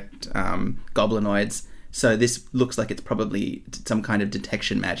 detect goblinoids. So this looks like it's probably some kind of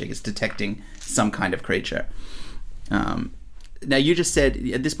detection magic. It's detecting some kind of creature. Now, you just said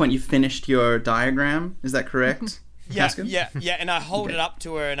at this point you finished your diagram. Is that correct? Yeah, Pascal? yeah, and I hold Okay. it up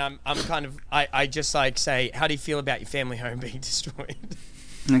to her, and I'm kind of, I just like say, how do you feel about your family home being destroyed?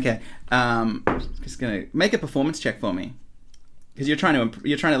 Okay. Just gonna make a performance check for me, because you're trying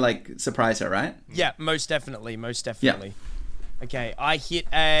to like surprise her, right? Yeah, most definitely. Okay, I hit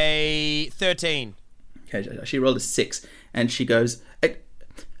a 13. Okay, she rolled a 6, and she goes,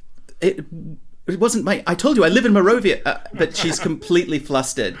 It wasn't my. I told you I live in Morovia, but she's completely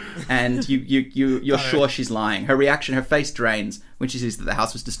flustered, and you're sure she's lying. Her reaction, her face drains when she sees that the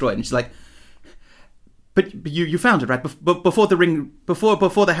house was destroyed, and she's like, "But you found it, right? Before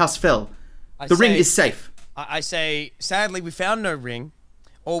the house fell, the ring is safe." I say, sadly, we found no ring.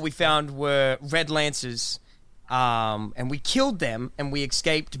 All we found were red lancers, and we killed them, and we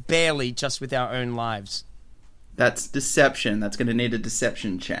escaped barely, just with our own lives. That's deception. That's going to need a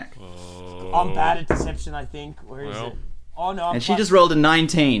deception check. I'm bad at deception, I think. Where is Well. it? Oh no! And she just rolled a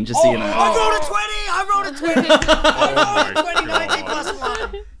 19, just so you know. I rolled a 20. I rolled a 20. 19 plus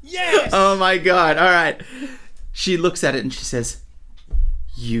 1. Yes. Oh my god! All right. She looks at it and she says,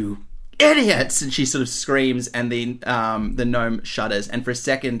 "You idiots!" And she sort of screams, and the gnome shudders. And for a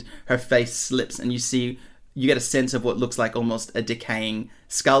second, her face slips, and you get a sense of what looks like almost a decaying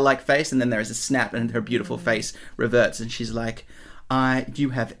skull-like face. And then there is a snap, and her beautiful face reverts, and she's like, "Do you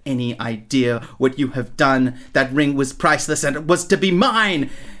have any idea what you have done? That ring was priceless, and it was to be mine.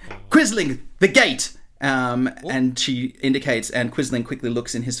 Quisling, the gate." And she indicates, and Quisling quickly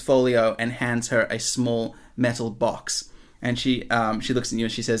looks in his folio and hands her a small metal box. And she looks at you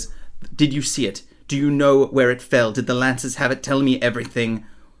and she says, "Did you see it? Do you know where it fell? Did the Lancers have it? Tell me everything,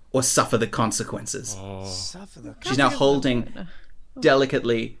 or suffer the consequences." She's now holding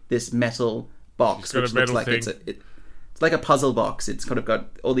delicately this metal box, got which a looks metal like thing. it's like a puzzle box. It's kind of got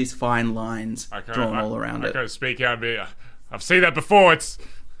all these fine lines drawn all around I it. can't speak out and be, I've seen that before. It's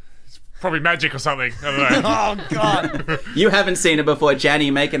probably magic or something. I don't know. Oh god! You haven't seen it before.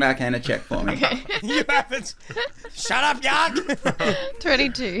 Janny, make an Arcana check for me. You haven't. Shut up, Yark.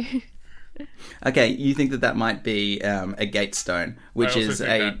 22. Okay, you think that might be a gate stone, which I also is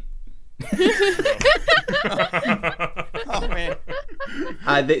think Oh man.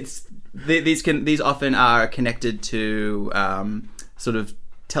 These often are connected to sort of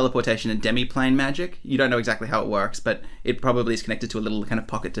teleportation and demiplane magic. You don't know exactly how it works, but it probably is connected to a little kind of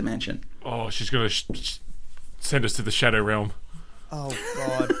pocket dimension. Oh, she's going to send us to the Shadow Realm. Oh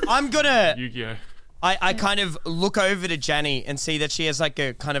god. I'm gonna. Yu-Gi-Oh! I kind of look over to Janny and see that she has like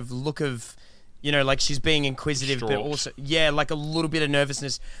a kind of look of, you know, like she's being inquisitive, but Distraught. also, yeah, like a little bit of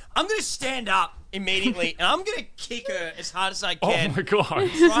nervousness. I'm going to stand up immediately and I'm going to kick her as hard as I Oh can. my god.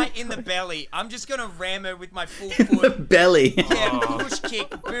 Right in the belly. I'm just going to ram her with my full foot. Belly. Yeah, push kick,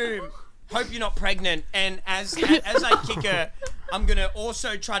 boom. Hope you're not pregnant. And as I kick her, I'm going to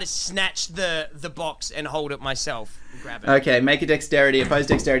also try to snatch the box and hold it myself. And grab it. Okay, make a opposed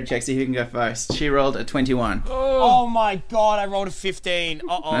dexterity check, see who can go first. She rolled a 21. Oh my god, I rolled a 15.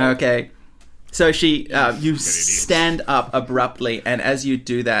 Uh-oh. Okay. So you stand up abruptly, and as you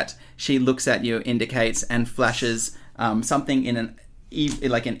do that, she looks at you, indicates, and flashes something in an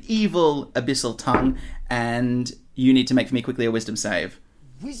evil abyssal tongue, and you need to make for me quickly a wisdom save.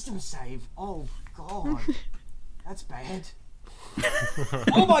 Wisdom save? Oh god. That's bad.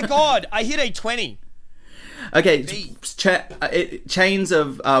 Oh my god, I hit a 20. Okay, Me. chains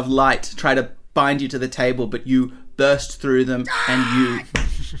of light try to bind you to the table, but you burst through them and you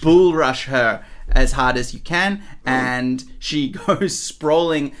bull rush her as hard as you can, and she goes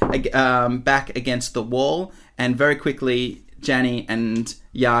sprawling back against the wall, and very quickly Janny and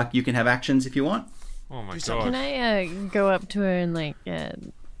Yark, you can have actions if you want. Oh my Can god. I go up to her and like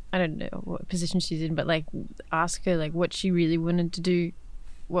I don't know what position she's in, but like ask her like what she really wanted to do,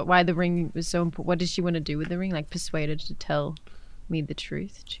 why the ring was so important. What did she want to do with the ring? Like persuade her to tell me the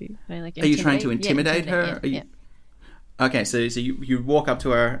truth too. Like, are you trying to intimidate her? Yeah. Okay, so you walk up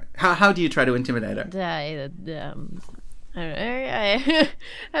to her. How do you try to intimidate her? I don't know.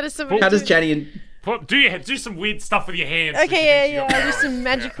 How does somebody? How does Janny and Do some weird stuff with your hands. Okay, yeah. Do some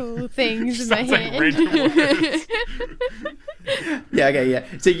magical things in my Sounds like hand. random words. Yeah, okay, yeah.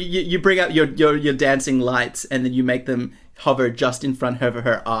 So you bring out your dancing lights and then you make them hover just in front of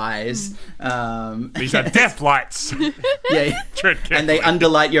her eyes. These are death lights. Yeah, Tread and they carefully.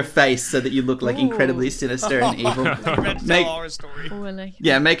 underlight your face so that you look like Ooh. incredibly sinister and evil. Red Make- horror story. Oh, I like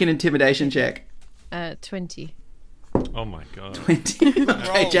Yeah, make an intimidation check. 20. Oh my god. 20.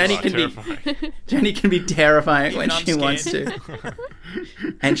 Okay, Janny Oh, can be terrifying. Jenny can be terrifying when Even I'm she wants to.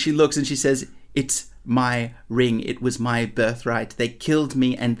 And she looks and she says, "It's my ring. It was my birthright. They killed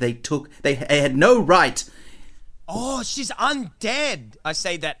me and they had no right." Oh, she's undead. I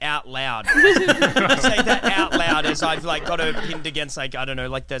say that out loud. I say that out loud as I've like got her pinned against like I don't know,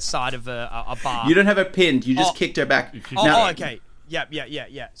 like the side of a bar. You don't have her pinned. You just Oh. kicked her back. Oh, okay.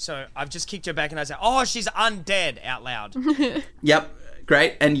 Yeah. So I've just kicked her back and I say, "Oh, she's undead," out loud. Yep.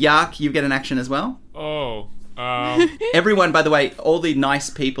 Great. And Yark, you get an action as well. Oh. Everyone, by the way, all the nice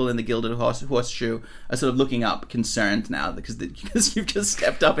people in the Gilded Horseshoe are sort of looking up concerned now because you've just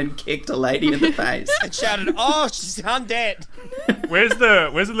stepped up and kicked a lady in the face. And shouted, "Oh, she's undead." Where's the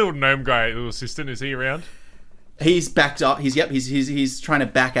little gnome guy, little assistant? Is he around? He's backed up. He's trying to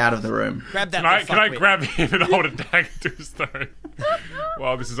back out of the room. Grab that. Can I fuckwit. grab him and hold a dagger to his throat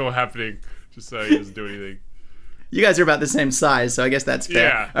while this is all happening, just so he doesn't do anything? You guys are about the same size, so I guess that's fair.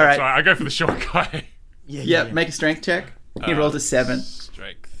 Yeah. All right. That's right. I go for the short guy. Yeah. Yep. Make a strength check. He rolled a 7.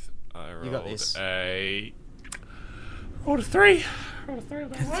 Strength. I rolled got this. a 3. On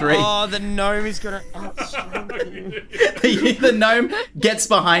that 3. Oh, the gnome is gonna. Oh, The gnome gets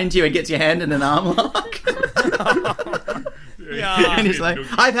behind you and gets your hand in an arm lock. yeah. And he's like,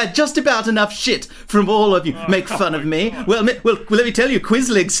 "I've had just about enough shit from all of you. Make fun of me. Well, let me tell you,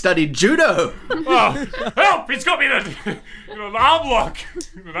 Quizlig studied judo." Oh, help! He's got me in an arm lock.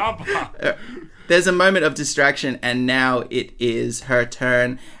 In an arm bar. There's a moment of distraction, and now it is her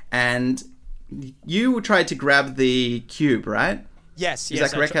turn. And you tried to grab the cube, right? Yes. Is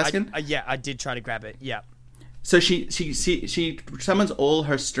that correct, Haskin? Yeah, I did try to grab it. Yeah. So she summons all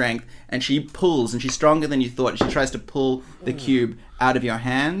her strength, and she pulls, and she's stronger than you thought. She tries to pull the cube out of your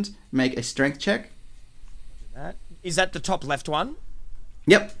hand. Make a strength check. Is that the top left one?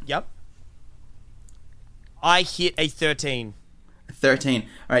 Yep. Yep. I hit a 13. 13. All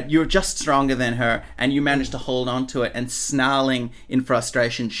right, you're just stronger than her, and you manage to hold on to it, and snarling in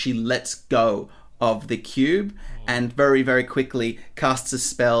frustration, she lets go of the cube and very, very quickly casts a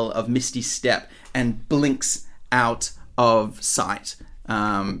spell of Misty Step and blinks out of sight.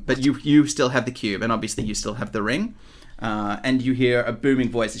 But you still have the cube, and obviously you still have the ring. And you hear a booming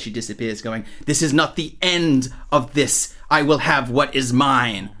voice as she disappears going, "This is not the end of this. I will have what is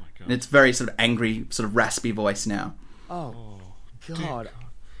mine." And it's very sort of angry, sort of raspy voice now. Oh, God.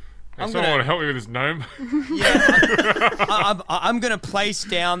 Does someone want to help me with this gnome? Yeah, I'm gonna place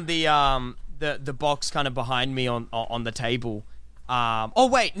down the box kind of behind me on the table. Oh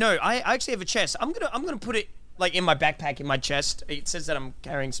wait, no, I actually have a chest. I'm gonna put it like in my backpack in my chest. It says that I'm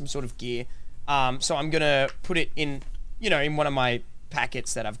carrying some sort of gear. So I'm gonna put it in one of my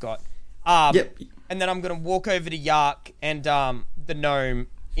packets that I've got. Yep. And then I'm gonna walk over to Yark and the gnome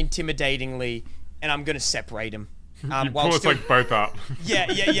intimidatingly, and I'm gonna separate him. Pull us like both up.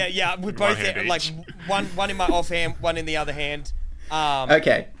 Yeah. With both hand like each. one in my offhand, one in the other hand.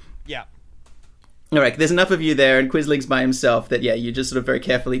 Okay. Yeah. All right, there's enough of you there, and Quizlig's by himself that, you just sort of very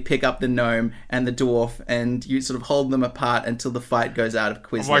carefully pick up the gnome and the dwarf, and you sort of hold them apart until the fight goes out of I'm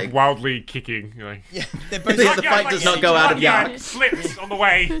Quizlig. like wildly kicking. Like, Yeah, they're both. Yeah, the fight does not go out of Yark. Slipped on the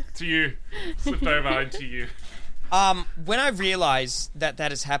way to you. Slipped over into you. When I realize that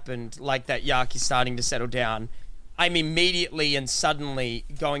has happened, like that Yark is starting to settle down, I'm immediately and suddenly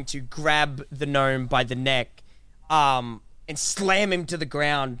going to grab the gnome by the neck, and slam him to the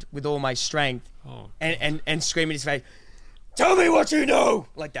ground with all my strength, and scream in his face, "Tell me what you know!"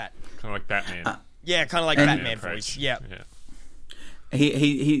 Like that. Kind of like Batman. Yeah, kind of like Batman voice. Yeah.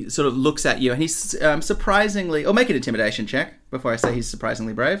 He sort of looks at you, and he's surprisingly... Or make an intimidation check before I say he's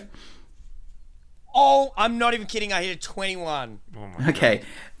surprisingly brave. Oh, I'm not even kidding. I hit a 21. Oh my Okay.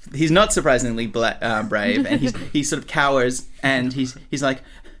 He's not surprisingly brave, and he sort of cowers, and he's like,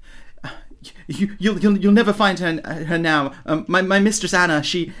 you'll never find her now. My mistress Anna,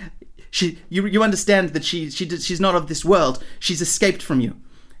 you understand that she's not of this world. She's escaped from you,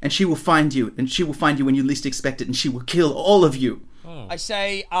 and she will find you, when you least expect it, and she will kill all of you. I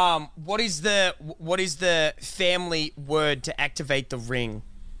say, what is the family word to activate the ring?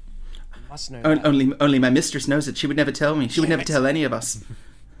 I must know that. Only my mistress knows it. She would never tell me. She would never tell any of us.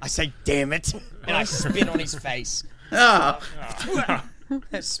 I say, damn it, and I spit on his face. Ah.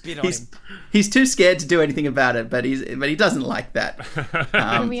 Spit on him. He's too scared to do anything about it, but he doesn't like that.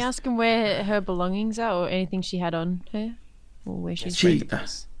 Can we ask him where her belongings are, or anything she had on her, or where she's?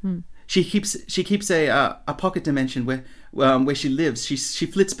 She keeps a pocket dimension where she lives. She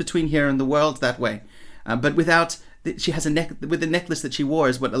flits between here and the world that way, but she has a necklace that she wore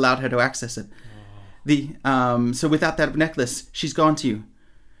is what allowed her to access it. So without that necklace, she's gone to you.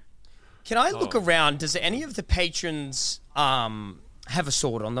 Can I look around? Does any of the patrons have a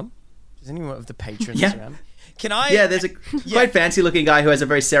sword on them? Does anyone of the patrons around? Can I? Yeah, there's a quite fancy-looking guy who has a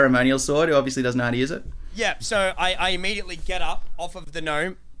very ceremonial sword who obviously doesn't know how to use it. Yeah, so I immediately get up off of the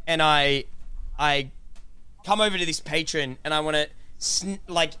gnome and I come over to this patron and I want to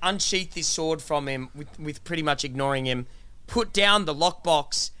unsheath this sword from him with pretty much ignoring him, put down the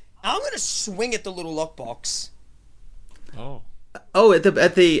lockbox. I'm going to swing at the little lockbox. Oh, at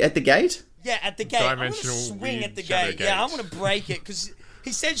the gate? Yeah, at the gate. I'm going to Dimensional swing at the shadow gate. Yeah, I'm going to break it because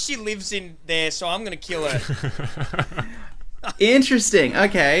he said she lives in there, so I'm going to kill her. Interesting.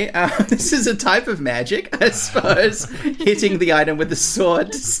 Okay, this is a type of magic, I suppose. Hitting the item with the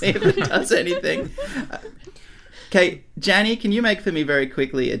sword to see if it does anything. Okay, Janny, can you make for me very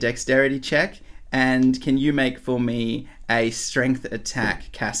quickly a dexterity check? And can you make for me a strength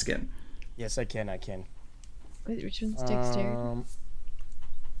attack, Kaskin? Yes, I can. Wait, which one's dexterity?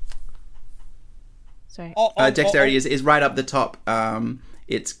 Sorry. Dexterity is right up the top.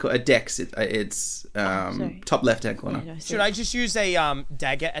 It's a dex. It's top left-hand corner. Yeah, no, Should I just use a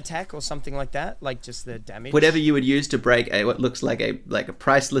dagger attack or something like that? Like just the damage? Whatever you would use to break what looks like a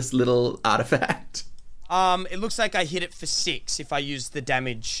priceless little artifact. It looks like I hit it for 6 if I use the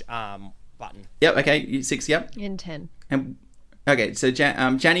damage button. Yep. Okay. 6. Yep. In 10. And okay. So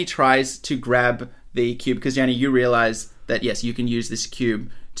Janny tries to grab the cube because Janny, you realize that yes, you can use this cube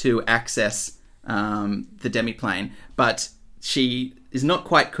to access the demiplane, but she is not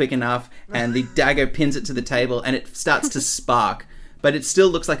quite quick enough, and the dagger pins it to the table, and it starts to spark. But it still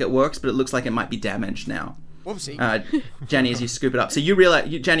looks like it works, but it looks like it might be damaged now. Whoopsie. Janny, as you scoop it up, so you realize,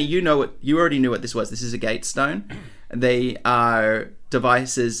 Janny, you already knew what this was. This is a gate stone. They are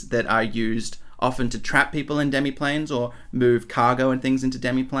devices that are used often to trap people in demiplanes or move cargo and things into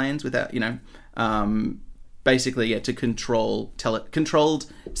demiplanes without, basically, to controlled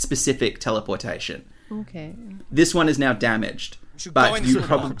specific teleportation. Okay. This one is now damaged, but you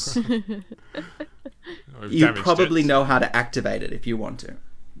probably know how to activate it if you want to.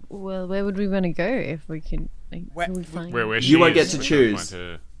 Well, where would we want to go if we could? Where you won't get to choose.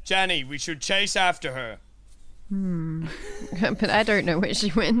 Janny, we should chase after her. But I don't know where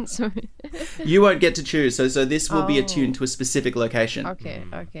she went. So you won't get to choose. So this will be attuned to a specific location.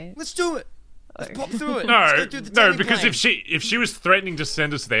 Okay. Let's do it. Let's pop through it. No, because if she was threatening to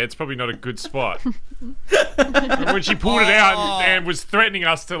send us there, it's probably not a good spot. When she pulled it out and was threatening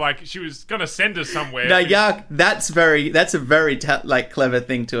us to she was gonna send us somewhere. Now, Yark, that's a very clever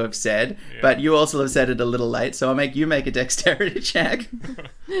thing to have said, but you also have said it a little late. So I'll make you make a dexterity check.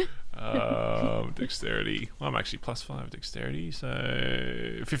 Dexterity. Well, I'm actually +5 dexterity,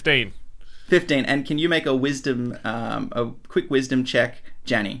 so 15. 15, and can you make a wisdom, a quick wisdom check,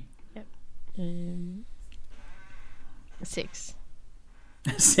 Janny? 6.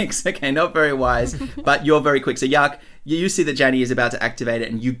 6, okay, not very wise, but you're very quick. So Yark, you see that Janny is about to activate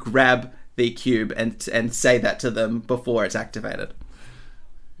it, and you grab the cube and say that to them before it's activated.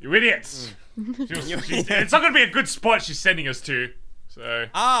 You idiots! It's not going to be a good spot she's sending us to. So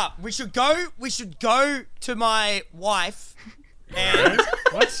we should go to my wife. And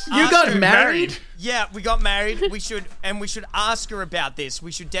what? You got married? Yeah, we got married. We should ask her about this.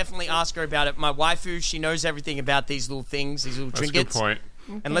 We should definitely ask her about it. My waifu, she knows everything about these little things, these little trinkets. That's a good point.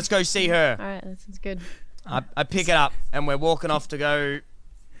 Okay. And let's go see her. All right, that sounds good. I pick it up, and we're walking off to go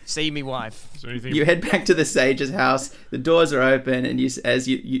see me wife. Is there anything? You head back to the sage's house. The doors are open, and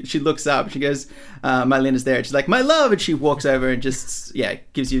she looks up. She goes, "Mylinda's there." And she's like, "My love," and she walks over and just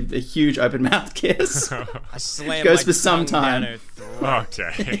gives you a huge open mouth kiss. I slam. Goes my for some tongue down time. her throat.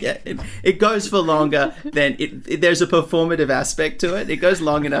 Okay. Yeah, it goes for longer than there's a performative aspect to it. It goes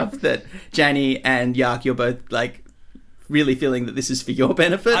long enough that Janny and Yark, you're both really feeling that this is for your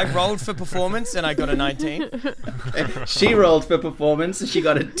benefit. I rolled for performance and I got a 19. She rolled for performance and she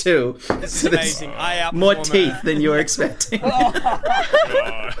got a 2. This is amazing. I outperform More her. teeth than you were expecting.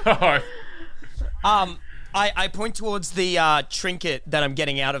 I point towards the trinket that I'm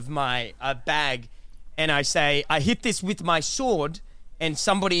getting out of my bag, and I say, I hit this with my sword, and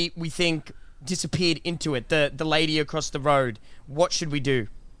somebody we think disappeared into it. The lady across the road. What should we do?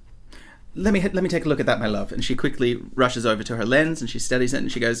 Let me take a look at that, my love. And she quickly rushes over to her lens and she studies it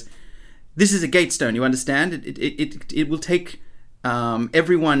and she goes, "This is a gate stone. You understand? It will take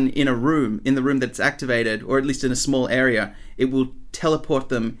everyone in the room that's activated, or at least in a small area. It will teleport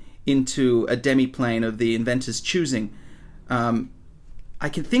them into a demi-plane of the inventor's choosing. I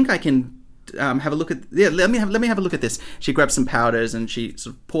can have a look at. Yeah, let me have a look at this." She grabs some powders and she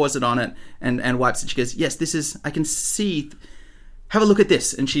sort of pours it on it and wipes it. She goes, "Yes, this is. I can see. Have a look at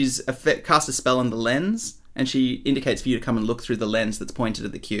this." And she's cast a spell on the lens, and she indicates for you to come and look through the lens that's pointed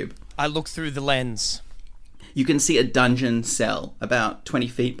at the cube. I look through the lens. You can see a dungeon cell about 20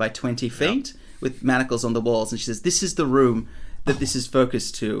 feet by 20 feet with manacles on the walls, and she says, "This is the room that this is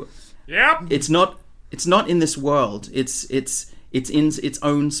focused to. Yep. It's not in this world. It's in its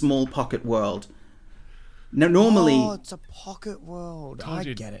own small pocket world. Now, normally, Oh, it's a pocket world. I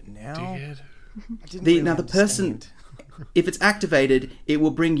you, get it now. Dickhead. I didn't really the person, understand. if it's activated, it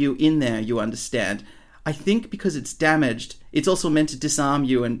will bring you in there. You understand? I think because it's damaged, it's also meant to disarm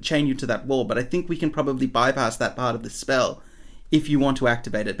you and chain you to that wall. But I think we can probably bypass that part of the spell if you want to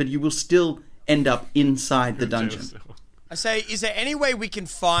activate it. But you will still end up inside the dungeon." I say, is there any way we can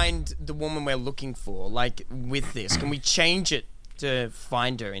find the woman we're looking for, like, with this? Can we change it to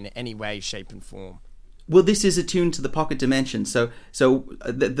find her in any way, shape, and form? Well, this is attuned to the pocket dimension, so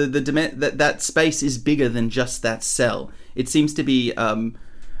that space is bigger than just that cell. It seems to be.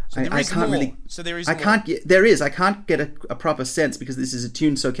 There is more. So there is more. There is. I can't get a proper sense because this is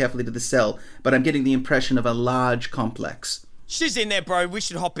attuned so carefully to the cell. But I'm getting the impression of a large complex. She's in there, bro. We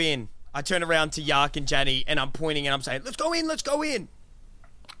should hop in. I turn around to Yark and Janny, and I'm pointing and I'm saying, let's go in, let's go in.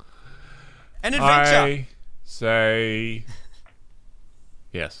 An adventure. I say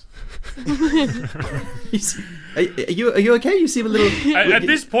yes. Are you okay? You seem a little. At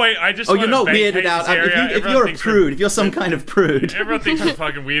this point, I just. Oh, you're not vacate weirded out. this area. If you're a prude, if you're some kind of prude. Everyone thinks we're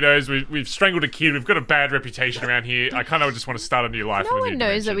fucking weirdos. We've strangled a kid. We've got a bad reputation around here. I kind of just want to start a new life. No in a one new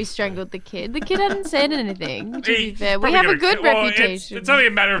knows that we dimension. strangled the kid. The kid hadn't said anything. To be fair, we Probably have a gonna- good well, reputation. It's only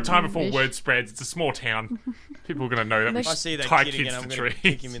a matter of time before word spreads. It's a small town. People are going to know that we If I see that tie kid kids again, I'm to going to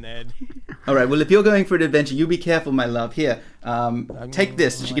trees. kick him in the head. All right. Well, if you're going for an adventure, you be careful, my love. Here, take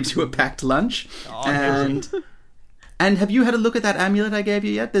this. She gives you a packed lunch, and have you had a look at that amulet I gave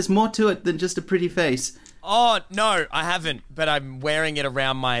you yet? There's more to it than just a pretty face. Oh, no, I haven't, but I'm wearing it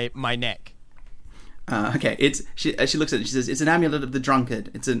around my neck. Okay, she looks at it and she says, "It's an amulet of the drunkard.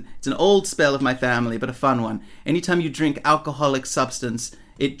 It's an old spell of my family, but a fun one. Anytime you drink alcoholic substance,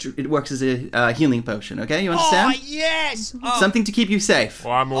 it works as a healing potion, okay? You understand? Oh, yes! Oh, Something to keep you safe."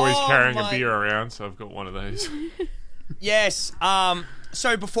 Well, I'm always Oh, carrying my- a beer around, so I've got one of those. yes.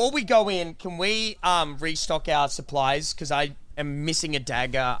 So before we go in, can we restock our supplies? Because I am missing a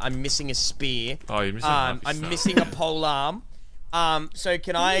dagger. I'm missing a spear. Oh, you're missing half your I'm stuff. missing a pole arm. So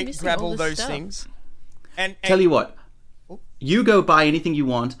can I missing grab all all this those stuff. things? And Tell you what, you go buy anything you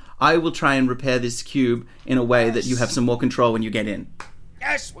want. I will try and repair this cube in a way that you have some more control when you get in.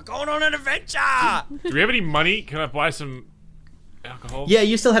 yes, we're going on an adventure. Do we have any money? Can I buy some alcohol? Yeah,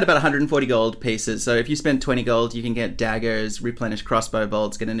 you still had about 140 gold pieces, so if you spend 20 gold, you can get daggers, replenish crossbow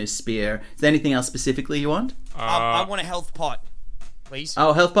bolts, get a new spear. Is there anything else specifically you want? I want a health pot, please.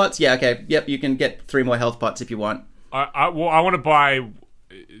 Oh, health pots? Yeah, okay. Yep, you can get 3 more health pots if you want. I want to buy.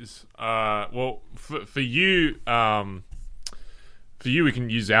 For you, we can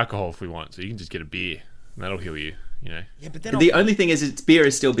use alcohol if we want. So you can just get a beer, and that'll heal you. You know. yeah, but then The only thing is, beer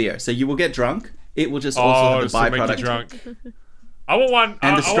is still beer, so you will get drunk. It will just also have the so make you byproduct. drunk. I want one. And the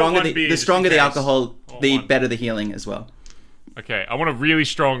I want stronger one beer the just stronger in the case. alcohol, I want the one. better the healing as well. Okay, I want a really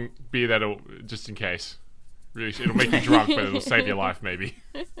strong beer that'll just in case. Really, it'll make you drunk, but it'll save your life maybe.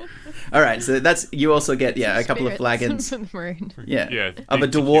 All right, so you also get a couple of Spirits. flagons. Maroon. Yeah, Of a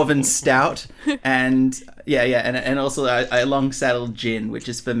to dwarven stout, and and also a long saddled gin, which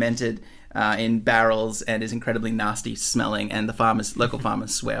is fermented in barrels and is incredibly nasty smelling, and the local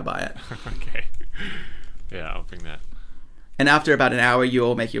farmers swear by it. Okay. Yeah, I'll bring that. And after about an hour, you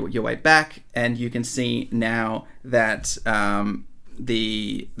all make your way back, and you can see now that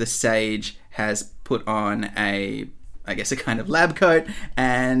the sage has put on a kind of lab coat,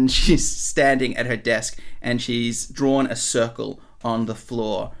 and she's standing at her desk, and she's drawn a circle on the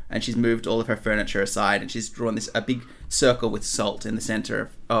floor, and she's moved all of her furniture aside, and she's drawn a big circle with salt in the center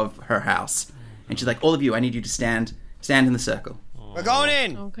of her house. And she's like, all of you, I need you to stand in the circle. We're going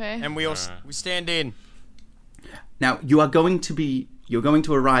in. Okay. And we stand in. Now, you're going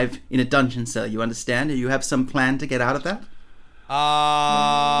to arrive in a dungeon cell, you understand? You have some plan to get out of that? We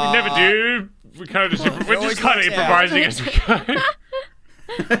never do. We're just kind of improvising as we go.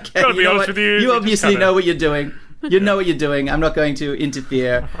 Okay, Gotta be honest with you. You obviously know what you're doing. You know what you're doing. I'm not going to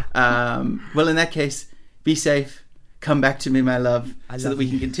interfere. Well, in that case, be safe. Come back to me, my love, so that we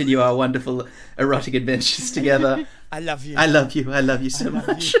can continue our wonderful erotic adventures together. I love you. I love you. I love you so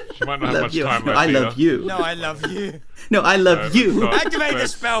much. You might not have much time No, left I love either. you. No, I love you. No, I love you. Activate the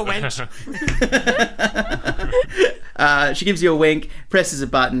spell, wench. She gives you a wink, presses a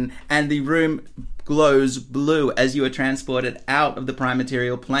button, and the room glows blue as you are transported out of the prime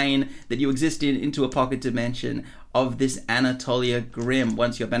material plane that you exist in into a pocket dimension of this Anatolia Grimm.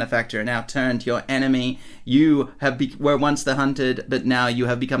 Once your benefactor now turned your enemy, you were once the hunted, but now you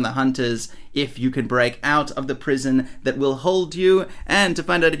have become the hunters. If you can break out of the prison that will hold you, and to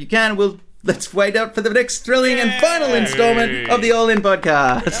find out if you can, let's wait out for the next thrilling and final installment of the All In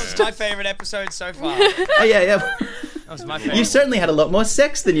Podcast. That was my favorite episode so far. Oh, yeah. That was my favorite. You certainly had a lot more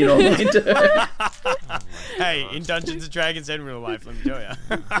sex than you normally do. Hey, in Dungeons & Dragons and real life, let me tell you.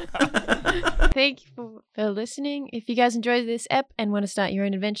 Thank you for listening. If you guys enjoyed this ep and want to start your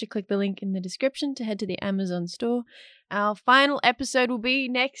own adventure, click the link in the description to head to the Amazon store. Our final episode will be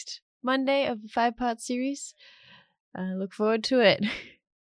next Monday of the 5-part series. Look forward to it.